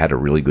I had a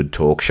really good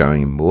talk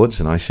showing them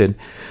boards. And I said,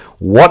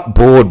 what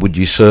board would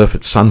you surf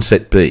at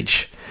Sunset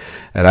Beach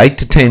at 8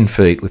 to 10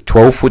 feet with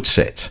 12-foot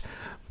sets,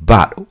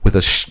 but with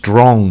a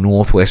strong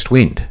northwest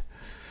wind?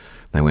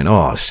 They went, oh,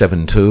 a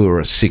 7.2 or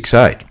a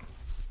 6.8.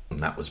 And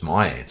that was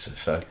my answer.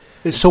 So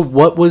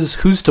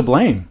who's to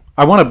blame?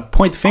 I want to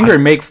point the finger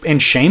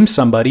and shame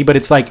somebody, but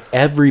it's like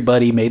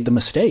everybody made the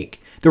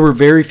mistake. There were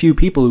very few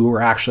people who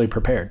were actually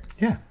prepared.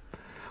 Yeah.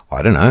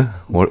 I don't know.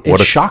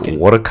 It's shocking.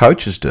 What do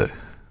coaches do?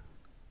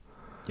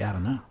 Yeah, I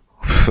don't know.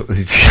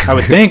 I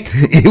would think.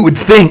 You would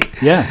think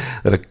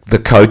that the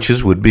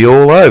coaches would be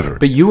all over it.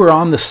 But you were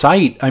on the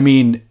site. I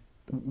mean,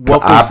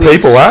 what was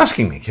people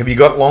asking me, have you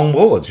got long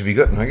boards? Have you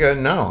got? And I go,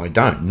 no, I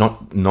don't.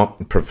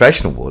 Not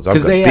professional boards. I've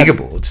got bigger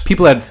boards.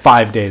 People had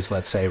 5 days,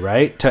 let's say,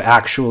 right, to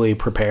actually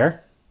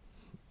prepare.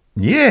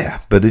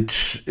 Yeah, but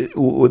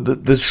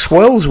the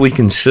swells we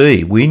can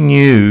see. We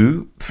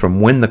knew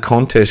from when the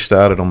contest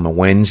started on the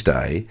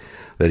Wednesday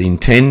that in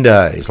 10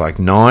 days, like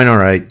 9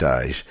 or 8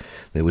 days,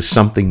 there was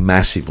something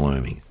massive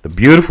looming. The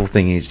beautiful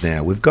thing is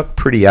now we've got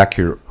pretty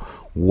accurate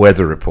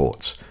weather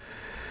reports.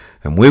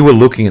 And we were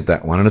looking at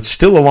that one, and it's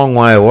still a long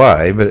way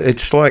away, but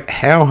it's like,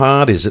 how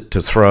hard is it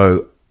to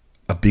throw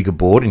a bigger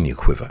board in your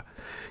quiver?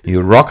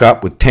 You rock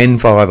up with 10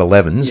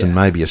 5.11s and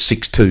maybe a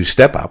 6.2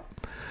 step up.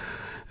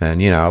 And,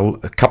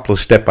 a couple of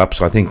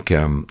step-ups, I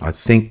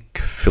think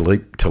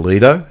Philippe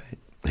Toledo,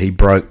 he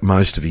broke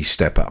most of his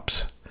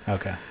step-ups.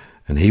 Okay.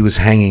 And he was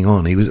hanging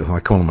on. I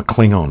call him a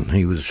Klingon.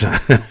 He was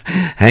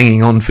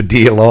hanging on for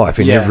dear life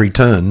in every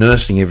turn,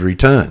 nursing every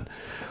turn.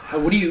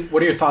 What are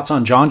your thoughts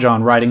on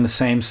John riding the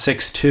same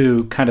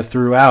 6.2 kind of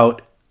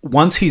throughout?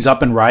 Once he's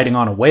up and riding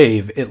on a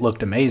wave, it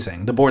looked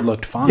amazing. The board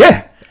looked fine.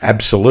 Yeah,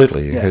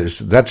 absolutely. Yeah.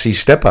 That's his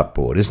step-up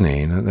board, isn't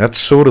he? That's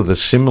sort of the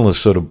similar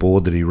sort of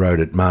board that he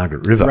rode at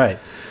Margaret River. Right.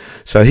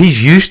 So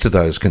he's used to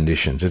those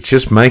conditions. It's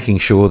just making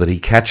sure that he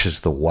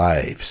catches the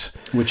waves.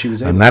 Which he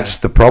was able to. And that's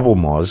the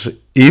problem was,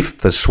 if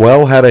the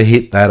swell had a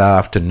hit that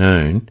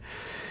afternoon,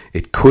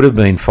 it could have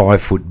been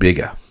 5 foot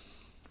bigger.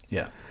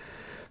 Yeah.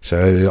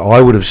 So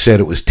I would have said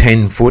it was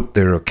 10 foot.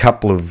 There are a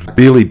couple of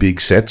really big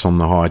sets on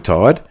the high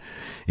tide.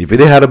 If it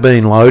had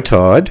been low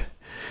tide,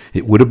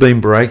 it would have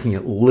been breaking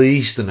at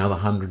least another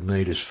 100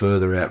 metres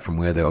further out from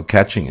where they were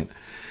catching it.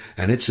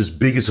 And it's as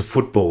big as a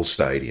football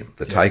stadium,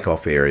 the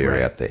takeoff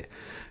area out there.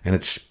 And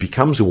it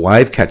becomes a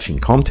wave-catching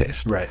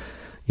contest. Right.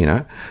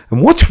 And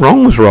what's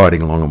wrong with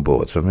riding along on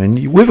boards? I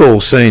mean, we've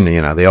all seen,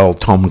 the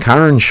old Tom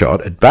Curran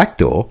shot at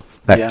backdoor,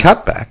 that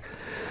cutback.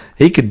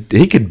 He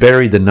could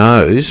bury the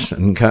nose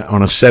and cut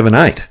on a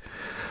 7.8.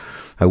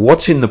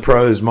 What's in the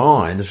pros'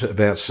 minds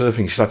about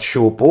surfing such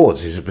short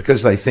boards? Is it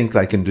because they think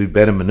they can do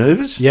better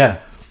manoeuvres? Yeah.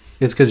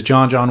 It's because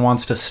John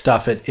wants to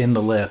stuff it in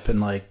the lip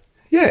and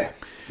Yeah.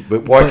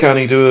 But why can't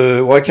he do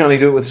it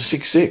with a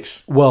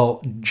 6.6?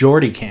 Well,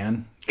 Jordy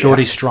can.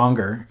 Jordy's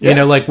stronger.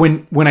 Yeah.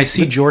 When I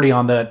see Jordy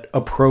on that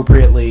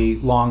appropriately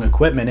long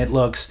equipment, it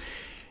looks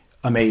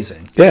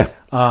amazing. Yeah.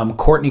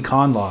 Courtney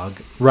Conlog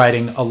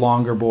riding a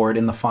longer board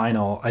in the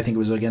final, I think it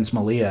was against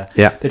Malia,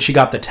 that she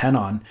got the 10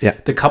 on. Yeah.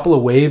 The couple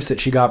of waves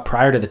that she got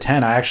prior to the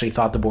 10, I actually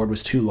thought the board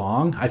was too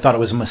long. I thought it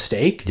was a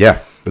mistake. Yeah,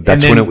 but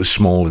that's when it was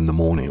small in the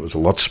morning. It was a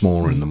lot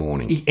smaller in the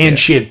morning. And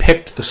she had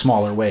picked the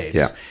smaller waves.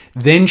 Yeah.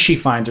 Then she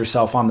finds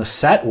herself on the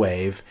set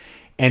wave,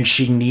 and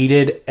she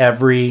needed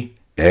every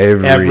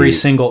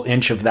single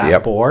inch of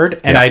that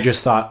board. And I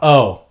just thought,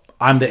 oh,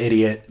 I'm the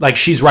idiot.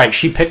 She's right.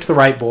 She picked the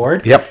right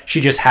board. Yep.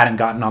 She just hadn't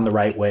gotten on the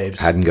right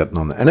waves. Hadn't gotten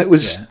on that. And it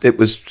was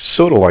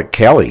sort of like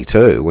Kelly,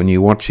 too, when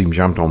you watched him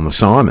jump on the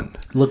Simon.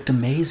 Looked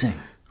amazing.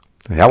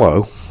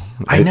 Hello.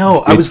 I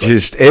know.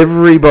 Just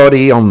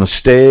everybody on the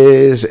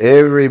stairs,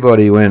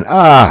 everybody went,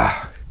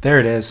 there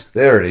it is.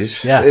 There it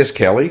is. Yeah. There's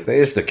Kelly.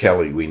 There's the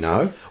Kelly we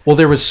know. Well,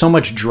 there was so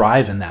much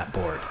drive in that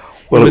board.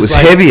 Well, it was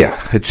heavier.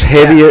 It's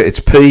heavier. Yeah. It's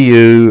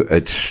PU.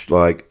 It's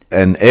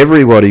and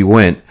everybody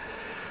went.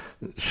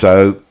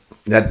 So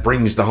that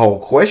brings the whole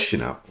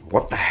question up.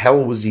 What the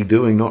hell was he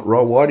doing not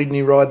ride? Why didn't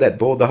he ride that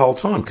board the whole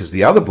time? Because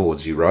the other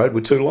boards he rode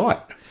were too light.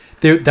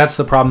 That's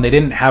the problem. They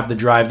didn't have the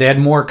drive. They had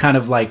more kind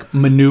of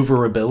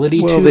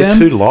maneuverability to them. Well, they're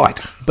too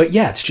light. But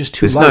yeah, it's just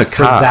too light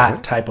for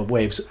that type of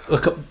waves.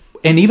 Look,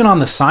 and even on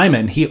the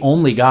Simon, he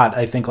only got,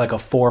 I think, a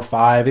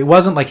 4.5. It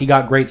wasn't like he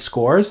got great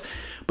scores,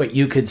 but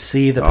you could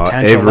see the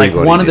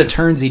potential. One of the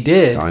turns he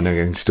did, I know,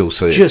 I can still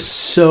see just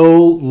so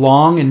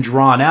long and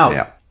drawn out.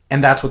 Yeah.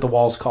 And that's what the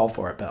walls call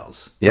for at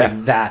Bells. Yeah.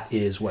 That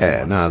is what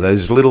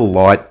those little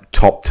light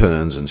top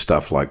turns and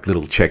stuff, like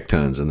little check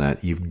turns and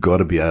that, you've got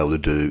to be able to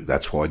do.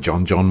 That's why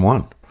John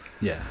won.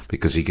 Yeah.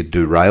 Because he could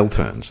do rail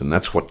turns, and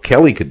that's what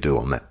Kelly could do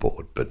on that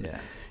board. But,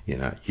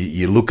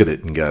 you look at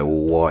it and go,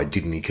 well, why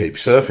didn't he keep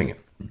surfing it?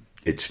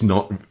 It's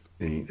not.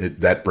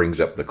 That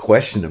brings up the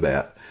question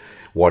about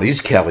what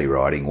is Kelly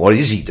riding? What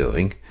is he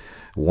doing?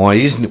 Why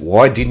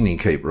didn't he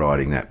keep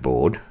riding that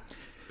board?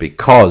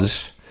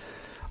 Because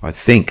I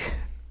think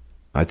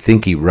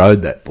he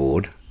rode that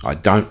board. I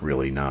don't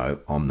really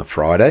know on the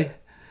Friday.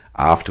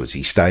 Afterwards,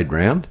 he stayed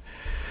round.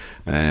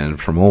 And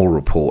from all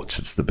reports,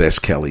 it's the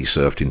best Kelly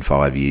surfed in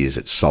 5 years.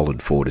 It's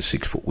solid 4 to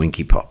 6 foot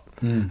winky pop.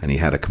 And he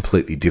had a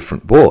completely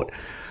different board.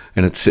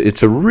 And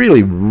it's a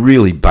really,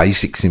 really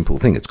basic, simple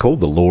thing. It's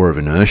called the law of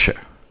inertia.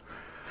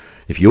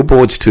 If your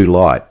board's too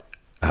light,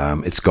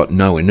 it's got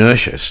no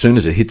inertia. As soon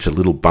as it hits a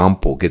little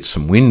bump or gets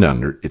some wind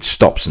under it, it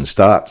stops and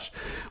starts.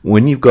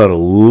 When you've got a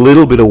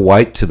little bit of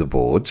weight to the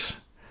boards,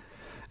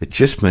 it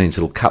just means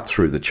it'll cut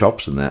through the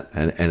chops and that,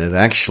 and it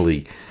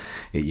actually,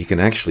 you can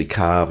actually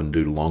carve and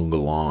do longer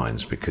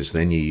lines, because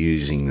then you're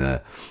using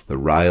the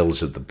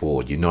rails of the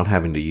board. You're not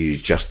having to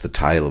use just the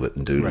tail of it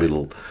and do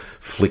little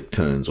flick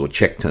turns or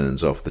check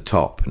turns off the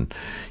top. And,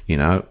 you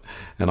know,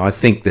 and I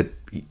think that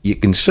you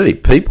can see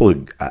people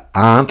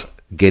aren't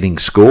getting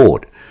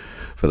scored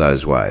for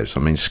those waves. I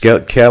mean,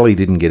 Kelly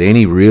didn't get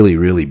any really,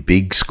 really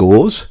big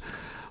scores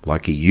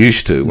like he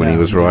used to when he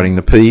was riding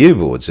the PU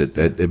boards.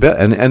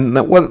 And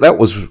that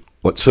was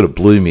what sort of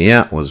blew me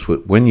out, was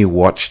when you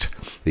watched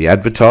the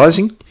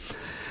advertising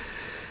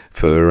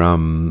for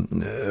the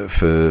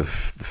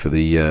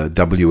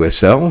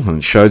WSL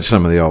and showed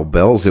some of the old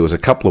bells. There was a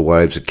couple of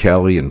waves of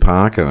Kelly and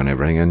Parker and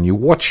everything, and you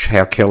watch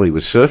how Kelly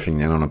was surfing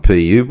then on a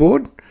PU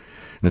board.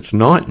 And it's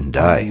night and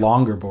day.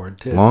 Longer board,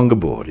 too. Longer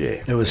board,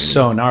 yeah. It was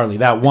so gnarly.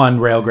 That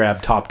one rail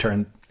grab top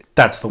turn,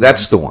 that's the one.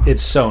 That's the one.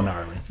 It's so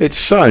gnarly. It's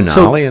so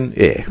gnarly, and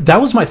yeah. That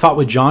was my thought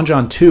with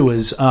John, too,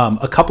 is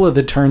a couple of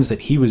the turns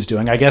that he was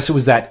doing. I guess it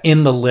was that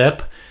in the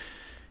lip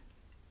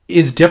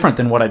is different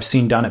than what I've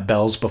seen done at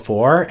Bell's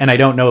before. And I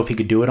don't know if he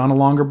could do it on a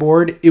longer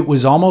board. It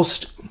was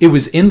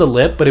in the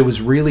lip, but it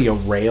was really a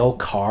rail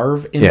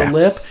carve in the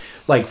lip.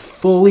 Like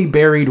fully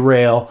buried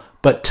rail,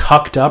 but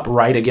tucked up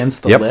right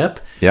against the lip,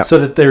 so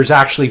that there's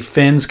actually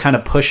fins kind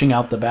of pushing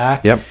out the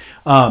back.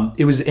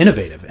 It was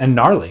innovative and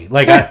gnarly.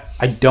 Like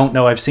I don't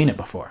know I've seen it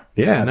before.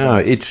 Yeah,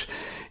 no,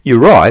 you're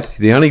right.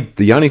 The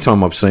only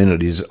time I've seen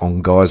it is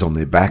on guys on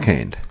their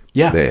backhand.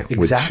 Yeah, there,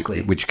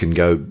 exactly. Which can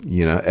go,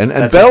 you know, and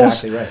That's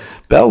Bell's exactly right.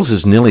 Bell's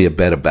is nearly a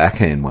better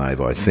backhand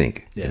wave, I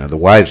think. Yeah. You know, the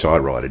waves I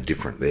ride are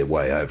different. They're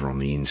way over on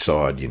the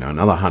inside. You know,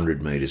 another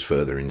 100 metres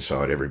further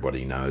inside.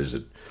 Everybody knows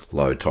that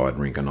low tide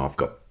rink, and I've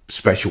got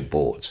special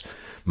boards,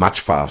 much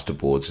faster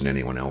boards than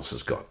anyone else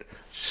has got.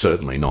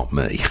 Certainly not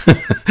me,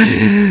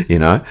 you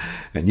know.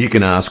 And you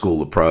can ask all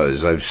the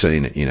pros; they've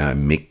seen it. You know,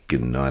 Mick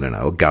and I don't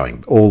know,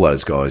 all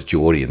those guys,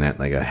 Geordie and that.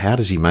 And they go, how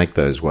does he make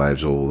those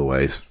waves all the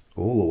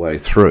way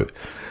through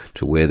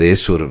to where they're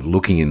sort of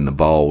looking in the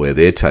bowl where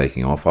they're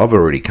taking off? I've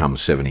already come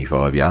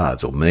 75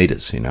 yards or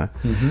metres, you know.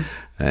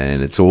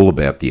 And it's all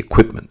about the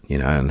equipment, you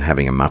know, and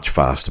having a much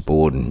faster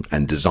board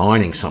and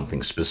designing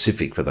something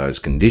specific for those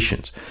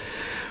conditions.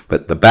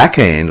 But the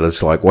backhand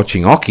is like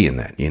watching Occy and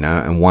that, you know,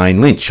 and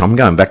Wayne Lynch. I'm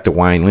going back to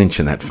Wayne Lynch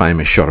and that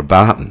famous shot of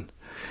Barton.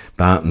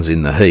 Barton's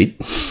in the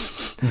heat.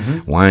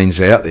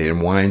 Wayne's out there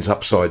and Wayne's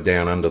upside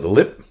down under the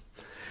lip.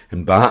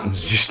 And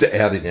Barton's just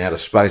out in outer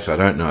space. I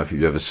don't know if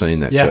you've ever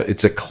seen that shot.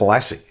 It's a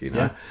classic, you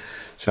know. Yeah.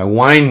 So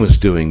Wayne was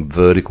doing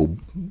vertical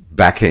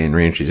backhand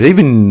reentries.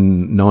 Even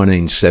in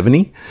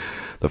 1970,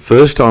 the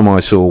first time I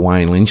saw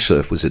Wayne Lynch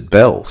surf was at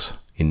Bell's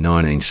in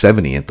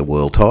 1970 at the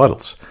World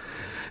Titles.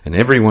 And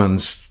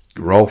everyone's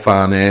Rolf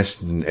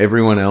Arnest and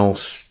everyone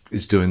else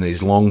is doing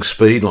these long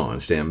speed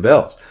lines down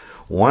Bell's.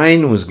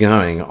 Wayne was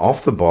going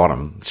off the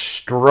bottom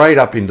straight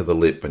up into the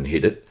lip and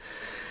hit it.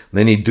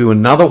 Then he'd do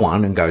another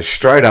one and go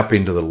straight up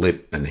into the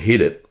lip and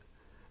hit it.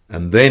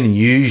 And then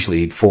usually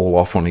he'd fall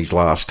off on his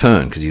last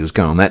turn because he was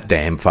going that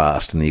damn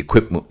fast and the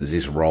equipment was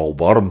this roll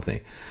bottom thing.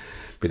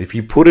 But if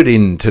you put it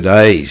in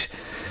today's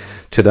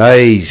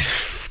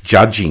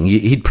judging,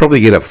 he'd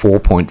probably get a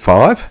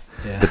 4.5,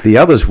 but the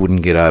others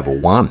wouldn't get over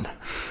 1.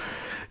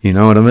 You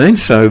know what I mean?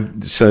 So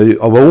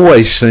I've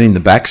always seen the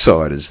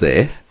backsiders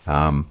there.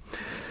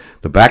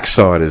 The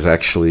backsiders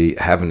actually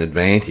have an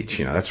advantage.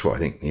 You know, that's why I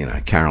think, you know,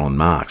 Carolyn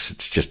Marks,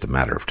 it's just a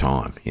matter of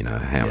time, you know,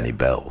 how many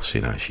bells,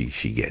 you know,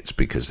 she gets,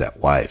 because that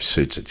wave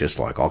suits it just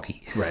like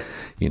Occy. Right.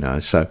 You know,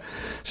 so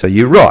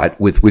you're right.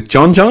 With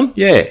John,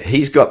 yeah,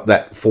 he's got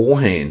that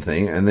forehand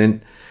thing, and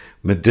then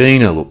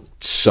Medina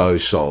looked so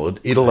solid.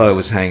 Italo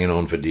was hanging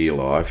on for dear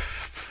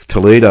life.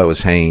 Toledo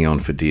was hanging on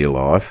for dear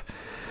life.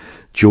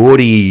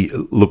 Geordie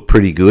looked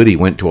pretty good. He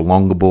went to a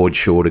longer board,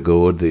 shorter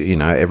board. You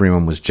know,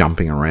 everyone was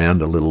jumping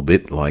around a little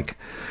bit. Like,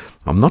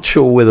 I'm not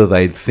sure whether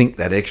they think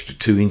that extra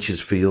 2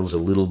 inches feels a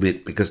little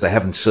bit because they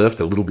haven't surfed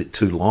a little bit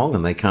too long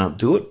and they can't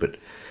do it. But,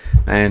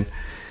 man,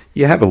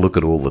 you have a look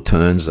at all the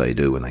turns they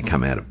do when they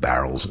come out of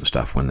barrels and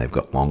stuff when they've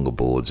got longer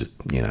boards,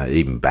 you know,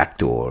 even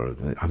backdoor.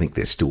 I think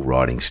they're still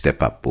riding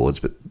step-up boards,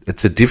 but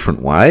it's a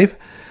different wave.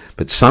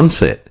 But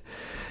Sunset,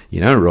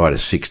 you don't ride a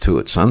 6.2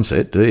 at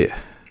Sunset, do you?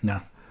 No.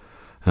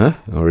 Huh?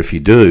 Or if you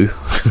do...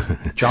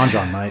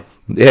 John might.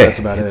 Yeah. That's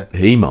about it.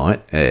 He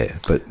might, yeah.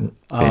 But...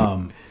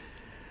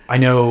 I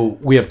know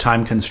we have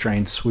time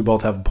constraints. We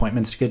both have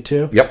appointments to get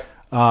to. Yep.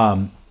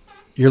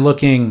 You're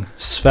looking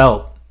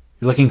svelte.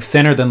 You're looking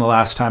thinner than the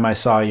last time I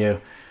saw you.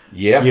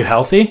 Yeah. You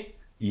healthy?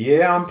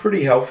 Yeah, I'm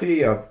pretty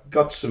healthy. I've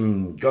got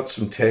some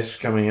tests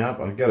coming up.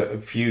 I've got a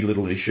few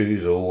little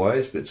issues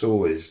always, but it's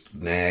always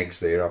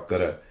nags there. I've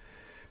got a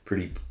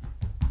pretty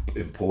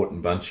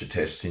important bunch of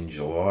tests in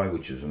July,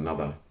 which is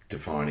another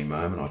defining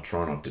moment. I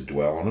try not to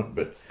dwell on it,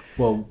 but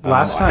well,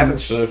 last time I haven't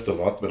surfed a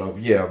lot, but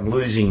I'm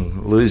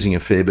losing a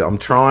fair bit. I'm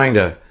trying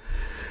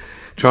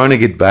to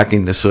get back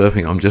into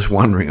surfing. I'm just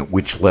wondering at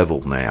which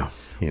level now.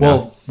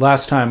 Well,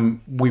 last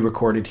time we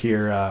recorded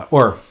here,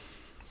 or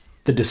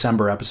the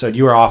December episode,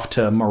 you were off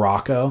to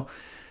Morocco,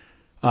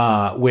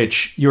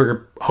 which you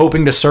were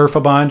hoping to surf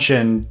a bunch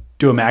and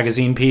do a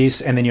magazine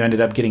piece, and then you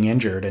ended up getting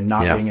injured and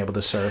not being able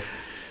to surf.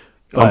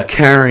 But I'm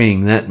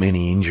carrying that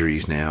many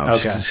injuries now.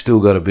 I've Okay. still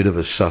got a bit of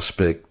a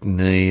suspect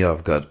knee.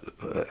 I've got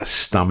a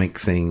stomach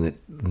thing that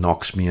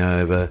knocks me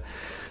over.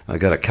 I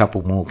got a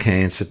couple more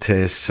cancer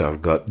tests.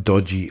 I've got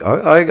dodgy.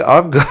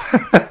 I've got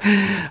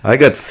I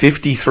got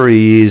 53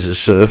 years of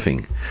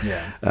surfing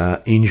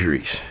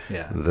injuries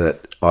that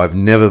I've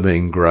never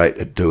been great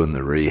at doing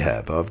the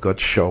rehab. I've got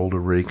shoulder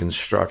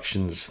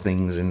reconstructions,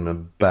 things in my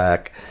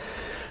back,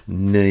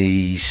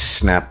 knees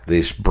snapped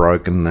this,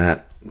 broken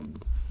that,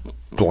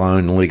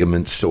 blown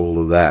ligaments,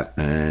 all of that,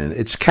 and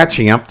it's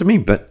catching up to me.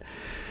 But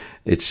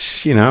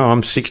it's,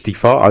 I'm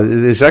 65.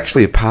 There's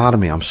actually a part of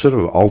me, I'm sort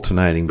of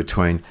alternating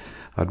between,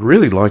 I'd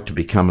really like to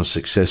become a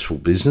successful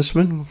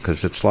businessman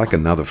because it's like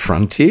another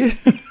frontier.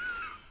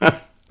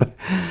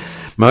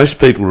 Most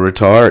people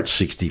retire at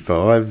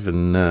 65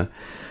 and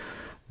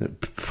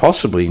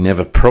probably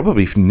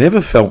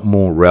never felt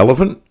more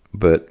relevant,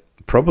 but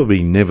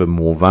probably never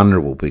more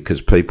vulnerable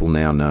because people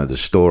now know the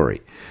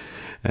story.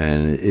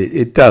 And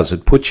it does.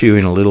 It puts you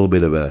in a little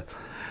bit of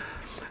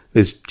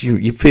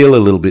you feel a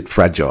little bit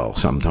fragile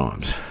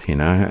sometimes,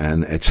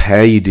 and it's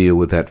how you deal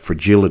with that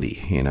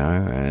fragility,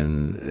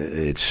 and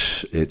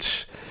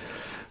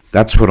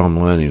that's what I'm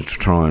learning to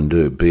try and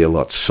do, be a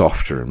lot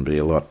softer and be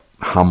a lot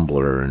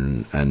humbler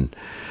and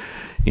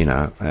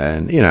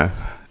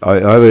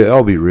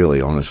I'll be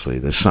really honestly,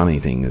 the Sonny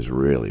thing has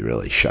really,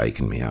 really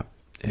shaken me up.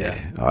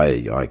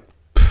 It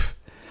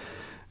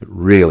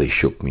really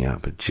shook me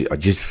up.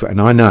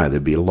 And I know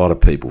there'd be a lot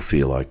of people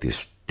feel like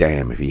this.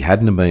 Damn, if he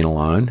hadn't have been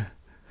alone,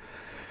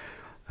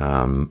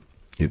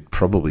 it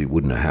probably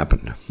wouldn't have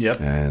happened. Yep.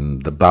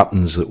 And the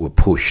buttons that were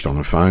pushed on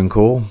a phone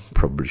call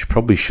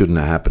probably shouldn't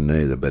have happened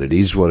either. But it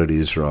is what it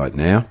is right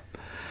now,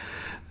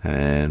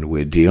 and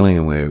we're dealing,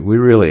 and we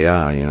really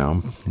are.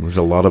 There's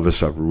a lot of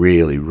us are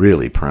really,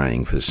 really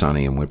praying for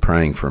Sonny, and we're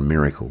praying for a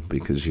miracle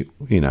because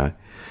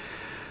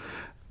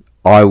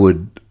I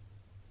would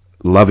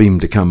love him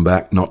to come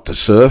back, not to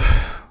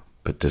surf,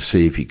 but to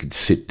see if he could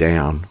sit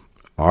down.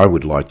 I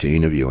would like to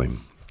interview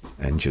him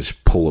and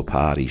just pull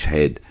apart his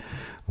head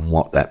and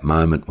what that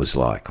moment was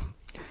like.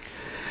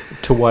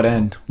 To what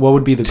end? What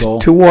would be the goal?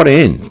 To what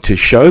end? To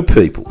show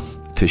people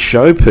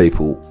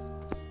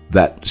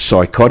that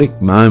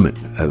psychotic moment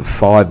of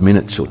 5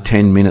 minutes or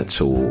 10 minutes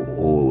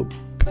or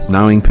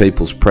knowing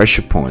people's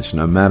pressure points,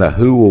 no matter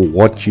who or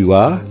what you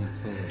are.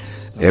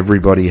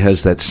 Everybody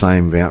has that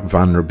same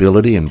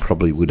vulnerability and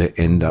probably would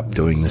end up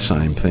doing the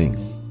same thing.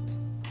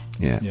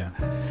 Yeah.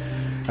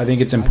 I think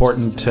it's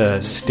important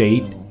to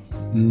state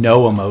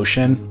no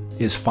emotion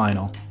is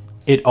final.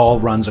 It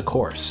all runs a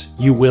course.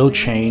 You will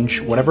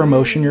change whatever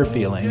emotion you're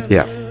feeling.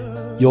 Yeah.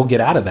 You'll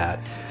get out of that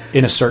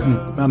in a certain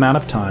amount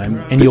of time,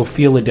 and you'll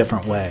feel a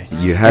different way.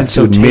 You have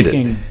to admit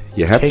it.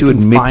 You have to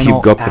admit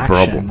you've got the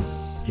problem.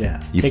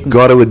 Yeah. You've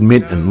got to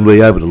admit and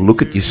be able to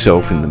look at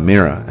yourself in the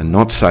mirror and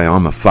not say,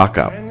 I'm a fuck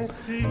up.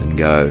 And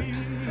go,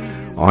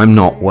 I'm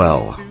not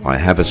well. I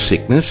have a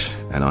sickness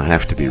and I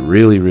have to be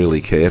really,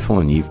 really careful,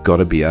 and you've got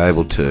to be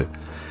able to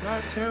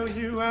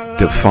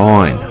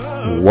define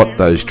what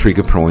those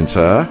trigger points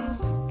are.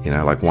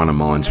 Like one of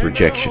mine's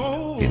rejection,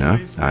 the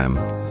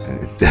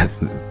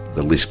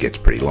list gets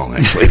pretty long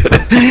actually.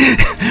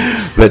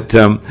 But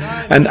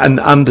and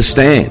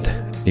understand,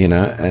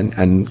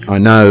 and I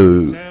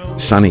know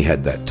Sonny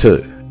had that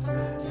too.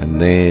 And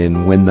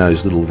then when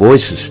those little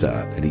voices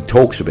start, and he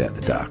talks about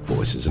the dark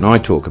voices, and I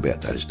talk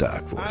about those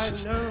dark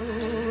voices,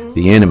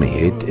 the enemy,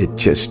 it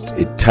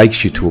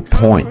takes you to a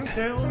point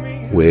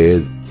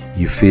where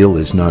you feel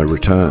there's no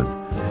return.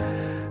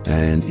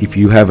 And if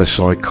you have a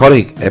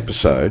psychotic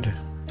episode,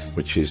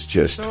 which is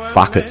just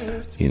fuck it,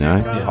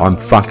 I'm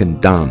fucking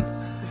done.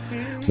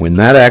 When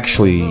that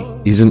actually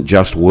isn't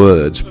just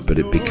words, but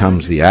it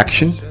becomes the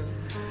action,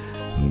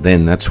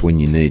 then that's when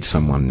you need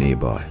someone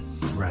nearby.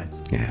 Right.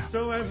 Yeah.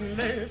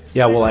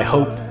 Yeah, well, I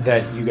hope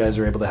that you guys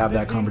are able to have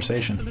that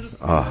conversation.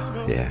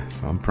 Oh, yeah.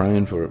 I'm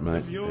praying for it,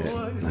 mate.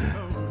 Yeah.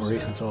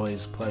 Maurice, it's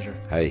always a pleasure.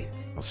 Hey,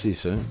 I'll see you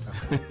soon.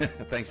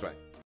 Thanks, mate.